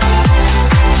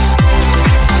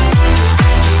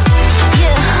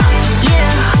 Yeah,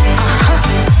 yeah,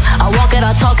 I walk it,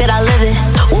 I talk it, I live it.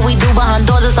 What we do behind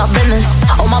doors is our business.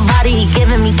 On my body, he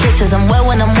giving me kisses. I'm wet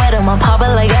when I'm wet, I'm pop it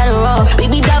like Adderall.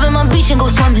 Baby, dive in my beach and go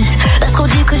swimming. Let's go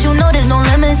deep, cause you know there's no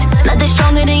limits. Nothing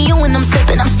stronger than you when I'm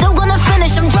sipping. I'm still gonna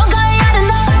finish, I'm drunk, I ain't had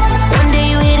enough. One day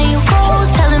you hit and you close,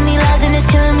 telling me lies and it's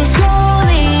killing me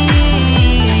slowly.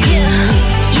 Yeah,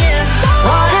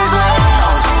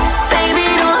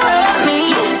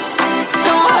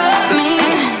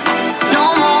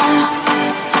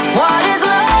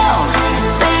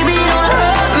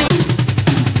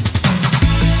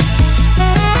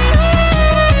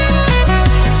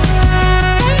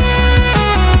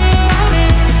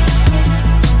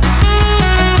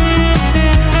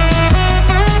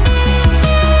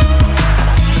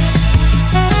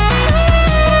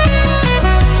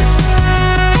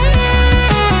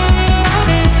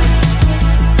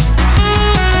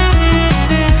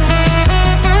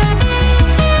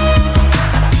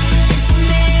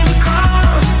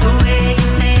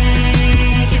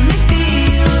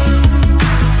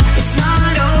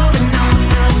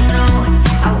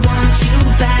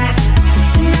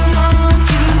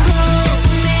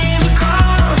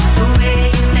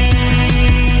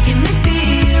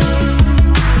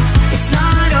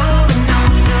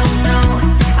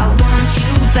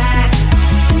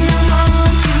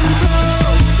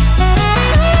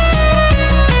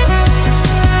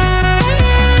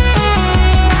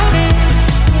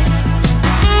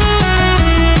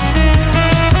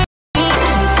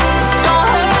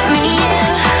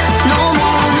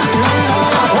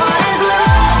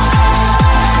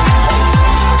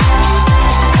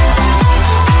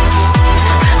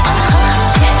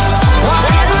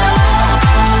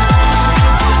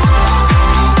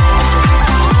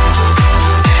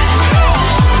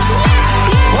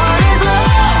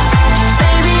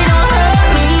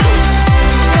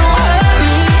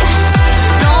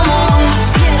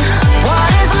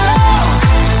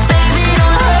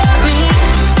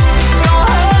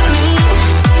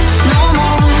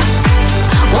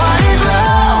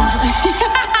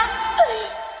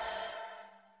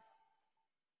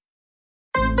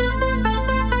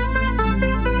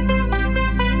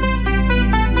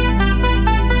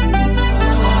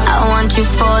 want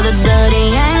you for the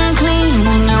dirty and clean.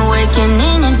 When you're waking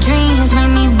in your dreams,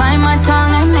 make me bite my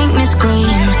tongue and make me scream.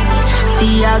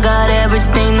 See, I got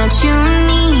everything that you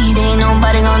need. Ain't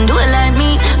nobody gonna do it like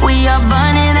me. We are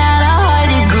burning at a high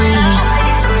degree.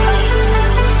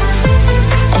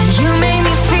 And you make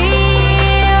me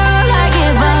feel like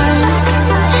it burns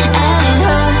and it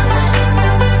hurts.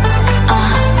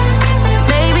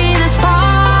 Baby, this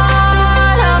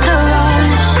part of the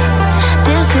rush.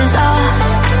 This is us.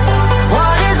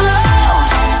 What is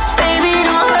love? Baby,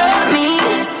 don't hurt me.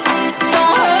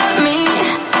 Don't hurt me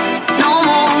no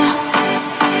more.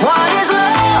 What is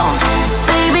love?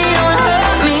 Baby, don't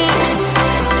hurt me.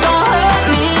 Don't hurt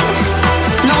me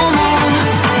no more.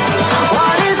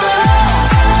 What is love?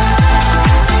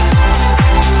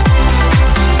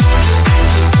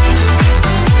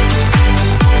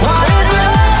 What is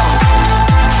love?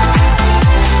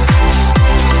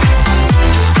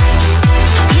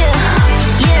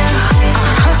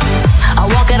 I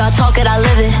walk it, I talk it, I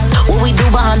live it. What we do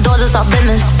behind doors is our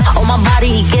business. On my body,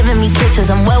 he giving me kisses.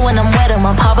 I'm wet when I'm wet,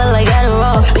 I'm popping like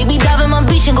Adderall. Baby, dive in my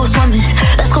beach and go swimming.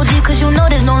 Let's go deep, cause you know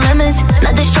there's no limits.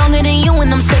 Nothing stronger than you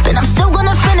when I'm sipping. I'm still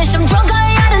gonna finish, I'm drunk, I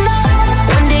ain't had enough.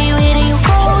 One day you hit and you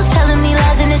close, telling me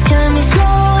lies and it's killing me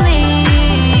slowly.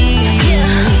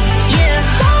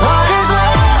 What is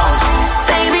love?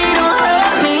 Baby, don't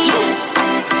hurt me.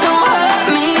 Don't hurt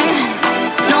me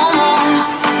no more.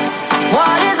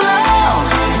 What is love?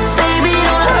 Baby,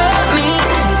 don't hurt me.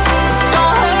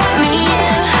 Don't hurt me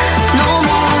no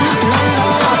more.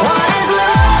 What is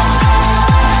love?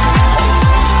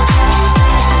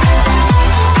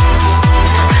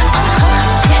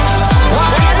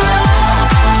 What is love?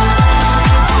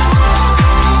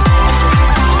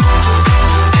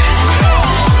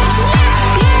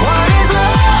 What is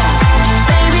love?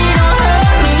 Baby, don't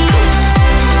hurt me.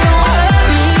 Don't hurt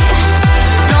me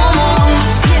no more.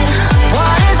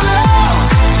 What is love?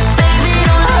 Baby,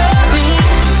 don't hurt me.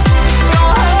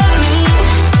 Don't hurt me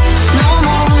no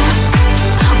more.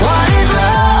 What is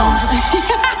love?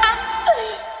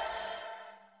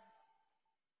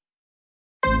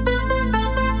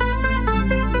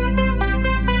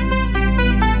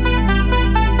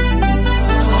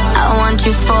 I want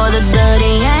you for the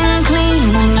dirty and clean.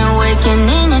 When you're waking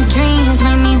in your dreams,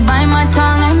 make me bite my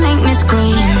tongue and make me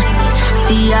scream.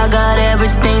 See, I got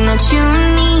everything that you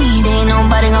need. Ain't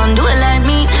nobody gonna do it like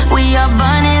me. We are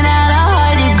burning at a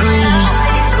high degree.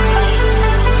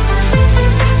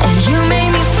 And you make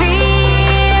me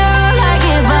feel like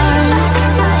it burns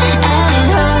and it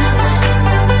hurts.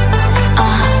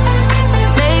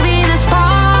 Baby, this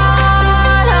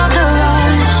part of the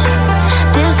rush.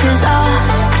 This is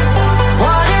us.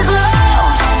 What is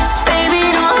love? Baby,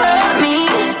 don't hurt me.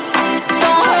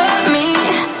 Don't hurt me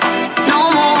no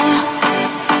more.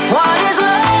 What is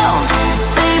love?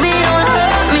 Baby, don't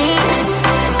hurt me.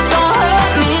 Don't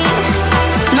hurt me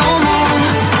no more.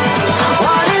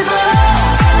 What is love?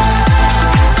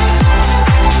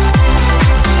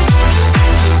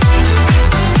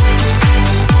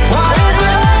 What is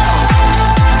love?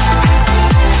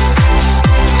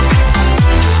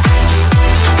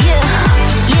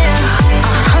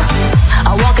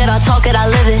 I walk it, I talk it, I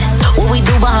live it. What we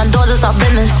do behind doors is our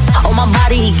business. On my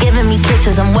body, he giving me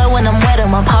kisses. I'm wet when I'm wet,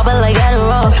 I'm popping like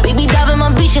Adderall. Baby, dive in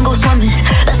my beach and go swimming.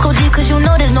 Let's go deep, cause you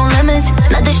know there's no limits.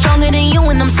 Nothing stronger than you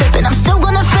when I'm sipping. I'm still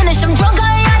gonna finish, I'm drunk, I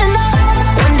ain't had enough.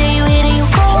 One day you hit and you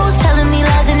close, telling me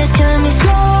lies and it's killing me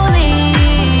slowly.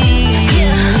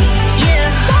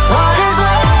 What is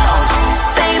love?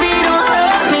 Baby, don't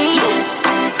hurt me.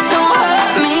 Don't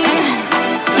hurt me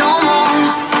no more.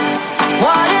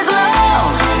 What is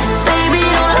love? Baby,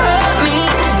 don't hurt me.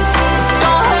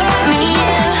 Don't hurt me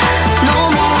no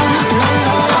more.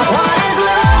 What is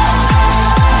love?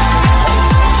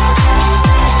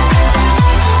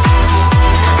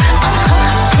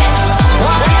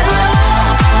 What is love?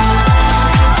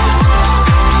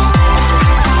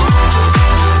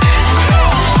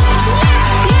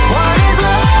 What is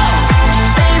love?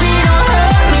 Baby, don't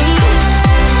hurt me.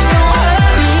 Don't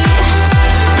hurt me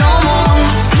no more.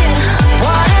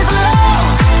 What is love?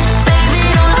 Baby,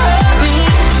 don't hurt me.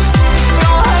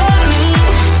 Don't hurt me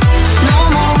no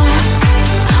more.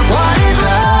 What is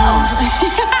love?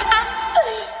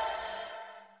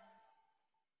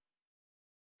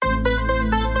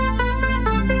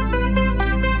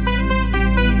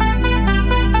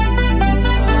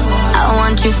 I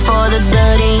want you for the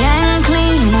dirty and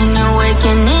clean. When you're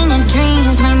waking in your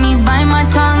dreams, make me bite my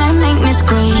tongue and make me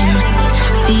scream.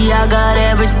 See, I got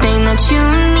everything that you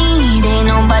need. Ain't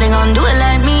nobody gonna do it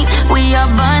like me. We are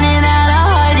burning at a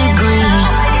high degree.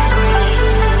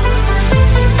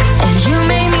 And you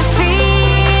make me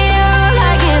feel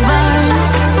like it burns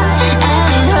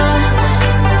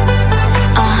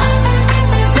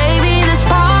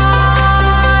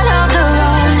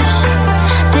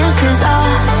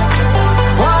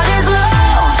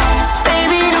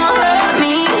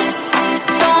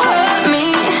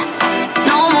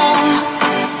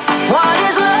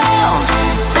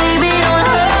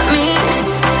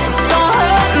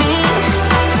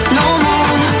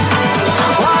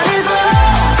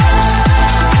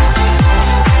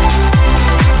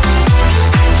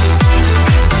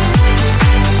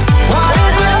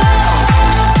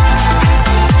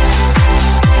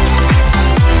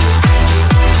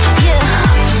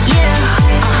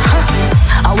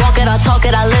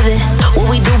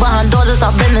behind doors, it's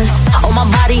our business. On my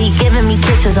body, he giving me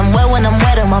kisses. I'm wet when I'm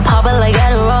wet, I'm popping like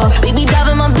Adderall. Baby, dive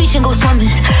in my beach and go swimming.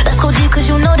 Let's go deep, cause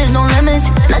you know there's no limits.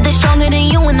 Nothing stronger than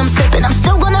you when I'm sipping. I'm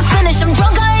still gonna finish, I'm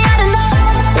drunk, I ain't had enough.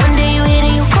 One day you hit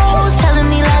and you close, telling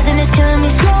me lies and it's killing me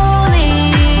slowly.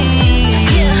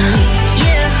 Yeah,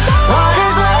 yeah. What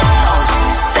is love?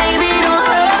 Baby, don't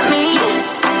hurt me.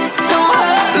 Don't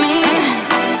hurt me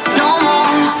no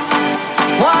more.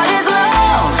 What is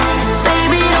love?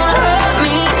 Baby, don't hurt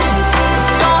me.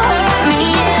 Don't hurt me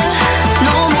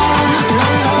no more.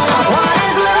 What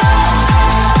is love?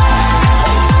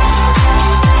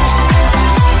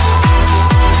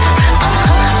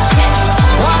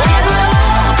 What is love?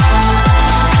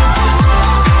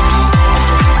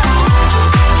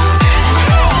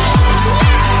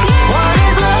 What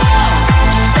is love?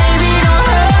 Baby, don't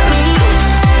hurt me.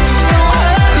 Don't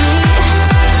hurt me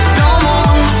no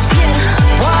more.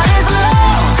 What is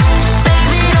love?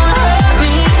 Baby, don't hurt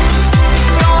me.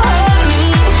 Don't hurt me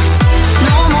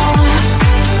no more.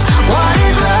 What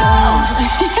is love?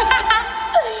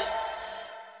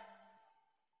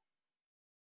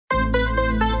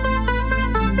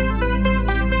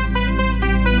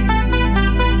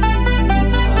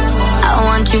 I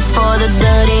want you for the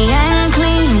dirty and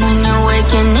clean. When you're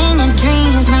waking in your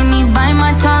dreams, make me bite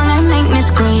my tongue and make me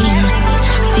scream.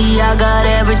 See, I got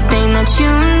everything that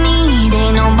you need.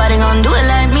 Ain't nobody gonna do it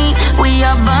like me. We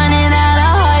are burning at a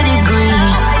high degree.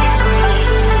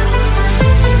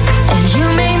 And you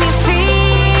make me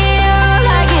feel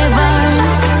like it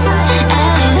burns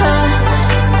and it hurts.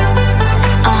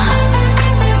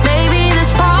 Baby,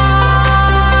 this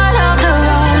part of the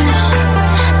rush.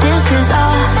 This is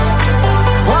us.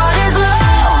 What is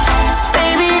love?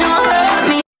 Baby, don't hurt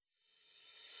me.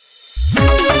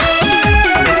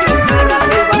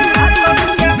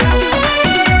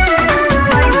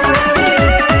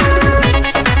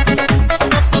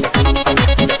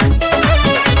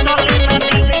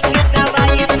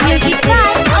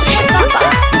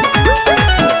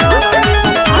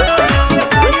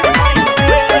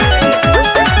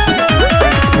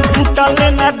 टूटले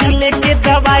ना दिल के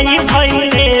दवाई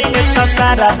भइले तो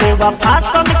सारा बेवफा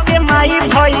सन के माई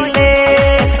भइले।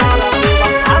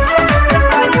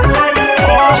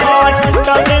 ओहो,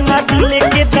 टूटले ना दिल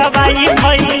के दवाई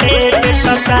भइले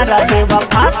तो सारा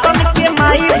बेवफा सन के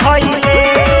माई भइले।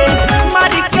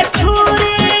 मारी के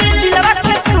छुरी दिलवा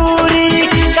के चूरी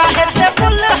काहे से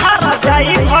बुल हरा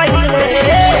जाई भइले।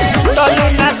 टूटले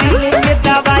ना दिल के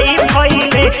दवाई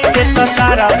भइले तो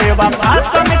सारा बेवफा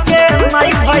सन के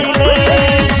माई भइले।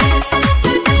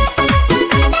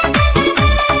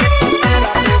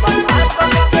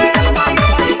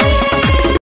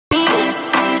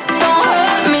 Don't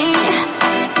hurt me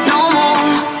no more.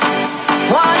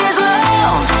 What is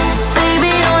love?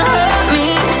 Baby, don't hurt me.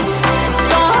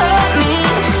 Don't hurt me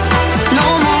no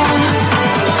more.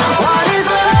 What is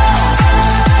love?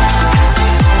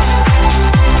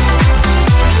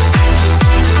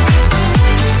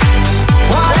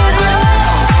 What is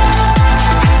love?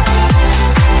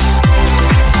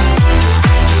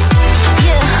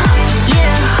 Yeah,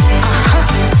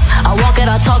 yeah. I walk it,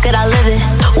 I talk it, I live it.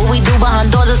 What we do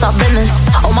behind doors, it's our business.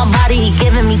 On my body, he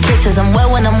giving me kisses. I'm wet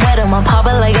when I'm wet, I'm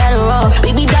popping like Adderall.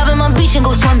 Baby, dive in my beach and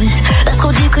go swimming. Let's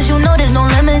go deep, cause you know there's no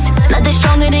limits. Nothing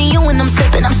stronger than you when I'm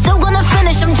sipping. I'm still gonna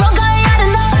finish, I'm drunk, I ain't had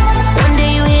enough. One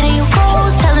day you hit and you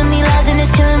close, telling me lies and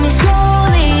it's killing me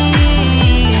slowly.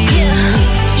 Yeah,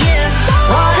 yeah.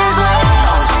 What is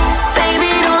love?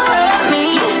 Baby, don't hurt me.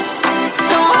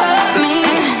 Don't hurt me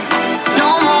no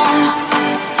more.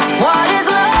 What is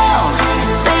love?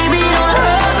 Baby, don't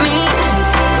hurt me.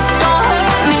 Don't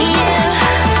hurt me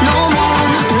no more.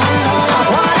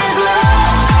 What is love?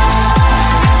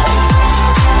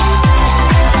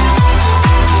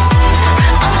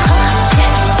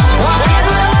 What is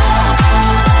love?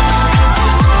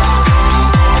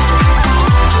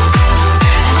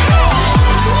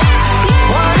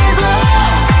 What is love?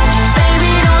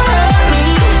 Baby, don't hurt me.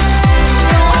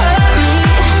 Don't hurt me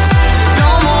no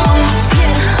more.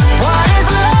 What is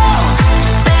love?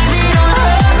 Baby, don't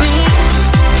hurt me.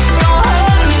 Don't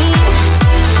hurt me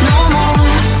no more.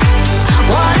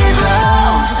 What is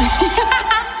love?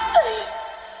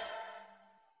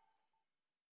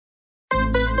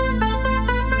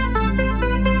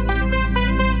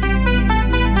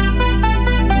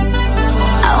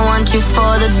 I want you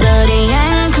for the dirty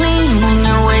and clean. When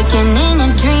you're waking in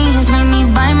your dreams, make me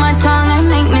bite my tongue and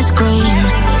make me scream.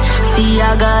 See,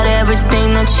 I got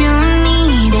everything that you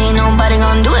need. Ain't nobody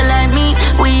gonna do it like me.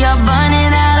 We are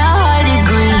burning at a high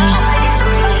degree.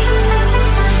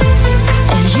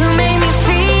 And you make me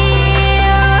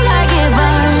feel like it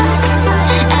burns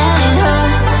and it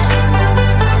hurts.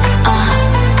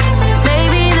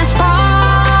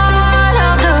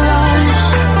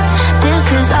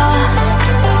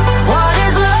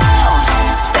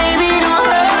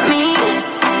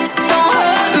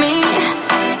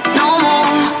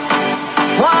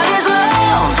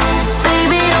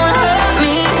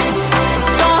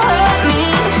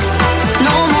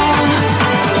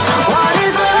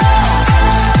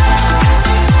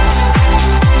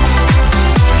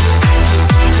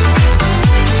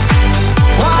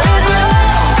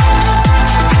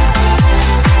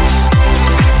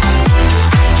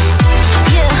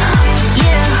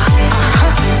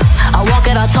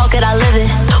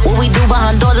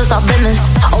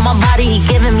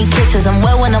 kisses. I'm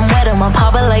wet when I'm wet, I'm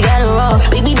popping like Adderall.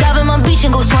 Baby, dive in my beach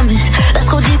and go swimming. Let's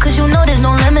go deep, cause you know there's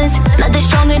no limits. Nothing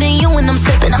stronger than you when I'm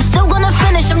sipping. I'm still gonna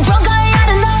finish, I'm drunk, I ain't had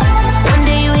enough. One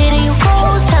day you hit and you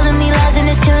close, telling me lies and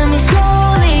it's killing me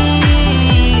slowly.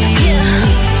 Yeah,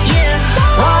 yeah.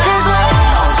 What is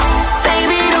love?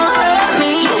 Baby, don't hurt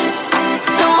me.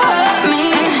 Don't hurt me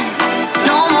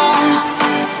no more.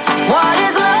 What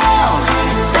is love?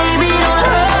 Baby, don't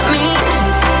hurt me.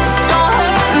 Don't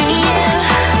hurt me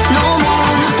no more.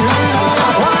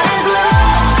 What is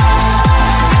love?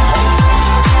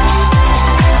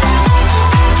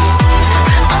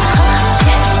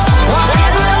 What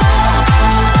is love?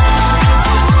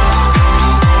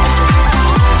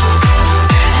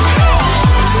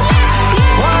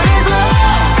 What is love?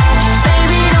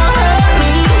 Baby, don't hurt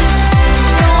me.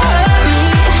 Don't hurt me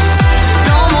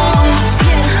no more.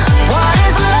 What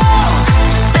is love?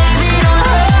 Baby, don't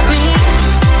hurt me.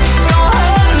 Don't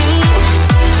hurt me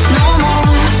no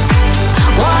more.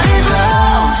 What is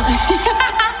love?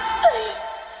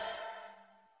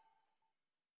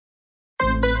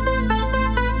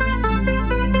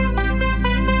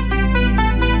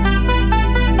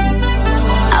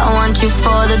 I want you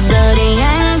for the dirty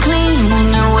and clean. When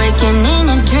you're waking in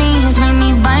your dreams, make me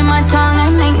bite my tongue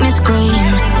and make me scream.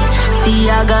 See,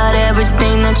 I got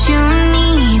everything that you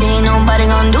need. Ain't nobody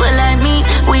gonna do it like me.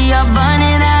 We are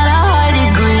burning at a high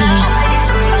degree.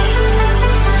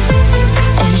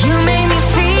 And you make me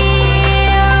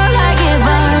feel like it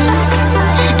burns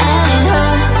and it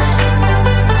hurts.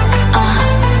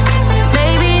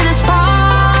 Baby, this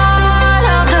part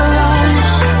of the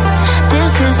rush.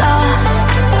 This is us.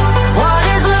 What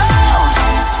is love?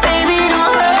 Baby,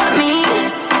 don't hurt me.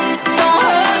 Don't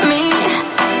hurt me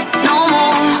no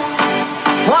more.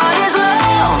 What is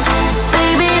love?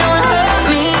 Baby, don't hurt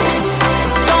me.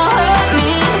 Don't hurt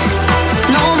me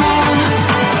no more.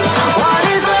 What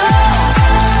is love?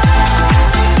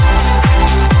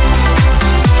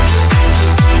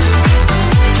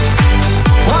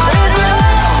 What is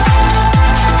love?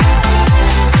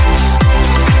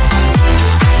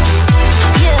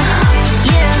 Yeah,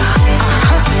 yeah,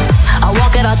 I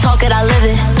walk it, I talk it, I live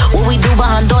it. What we do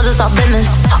behind doors is our business.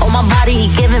 On my body, he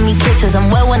giving me kisses. I'm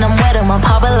wet when I'm wet, I'm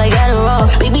popping like Adderall.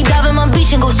 Baby, dive in my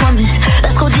beach and go swimming.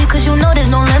 Let's go deep, cause you know there's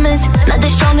no limits. Nothing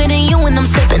stronger than you when I'm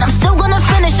sipping. I'm still gonna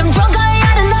finish, I'm drunk, I ain't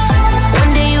had enough.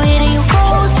 One day you hit and you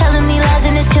close, telling me lies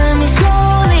and it's killing me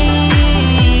slowly.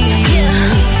 Yeah,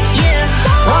 yeah.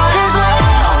 What is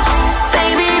love?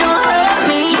 Baby, don't hurt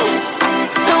me.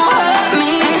 Don't hurt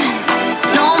me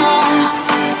no more.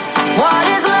 What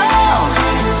is love?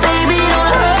 Baby, don't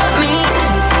hurt me.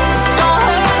 Don't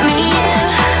hurt me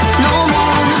no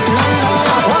more.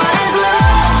 What is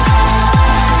love?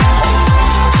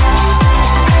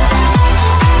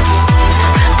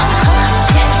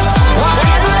 What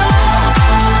is love?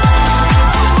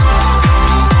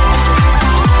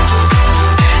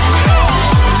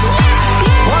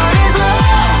 What is love?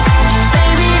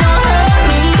 Baby, don't hurt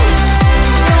me.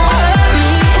 Don't hurt me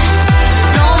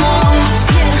no more.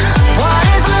 What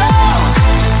is love?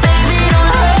 Baby, don't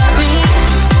hurt me.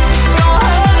 Don't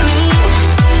hurt me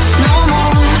no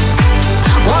more.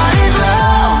 What is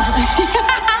love?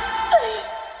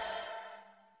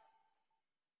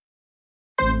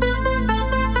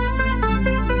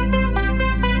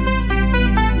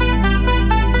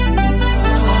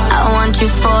 I want you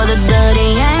for the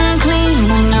dirty and clean.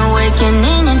 When you're waking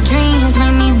in your dreams,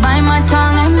 make me bite my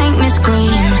tongue and make me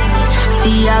scream.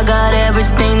 See, I got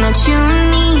everything that you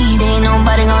need. Ain't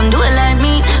nobody gonna do it like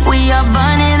me. We are burning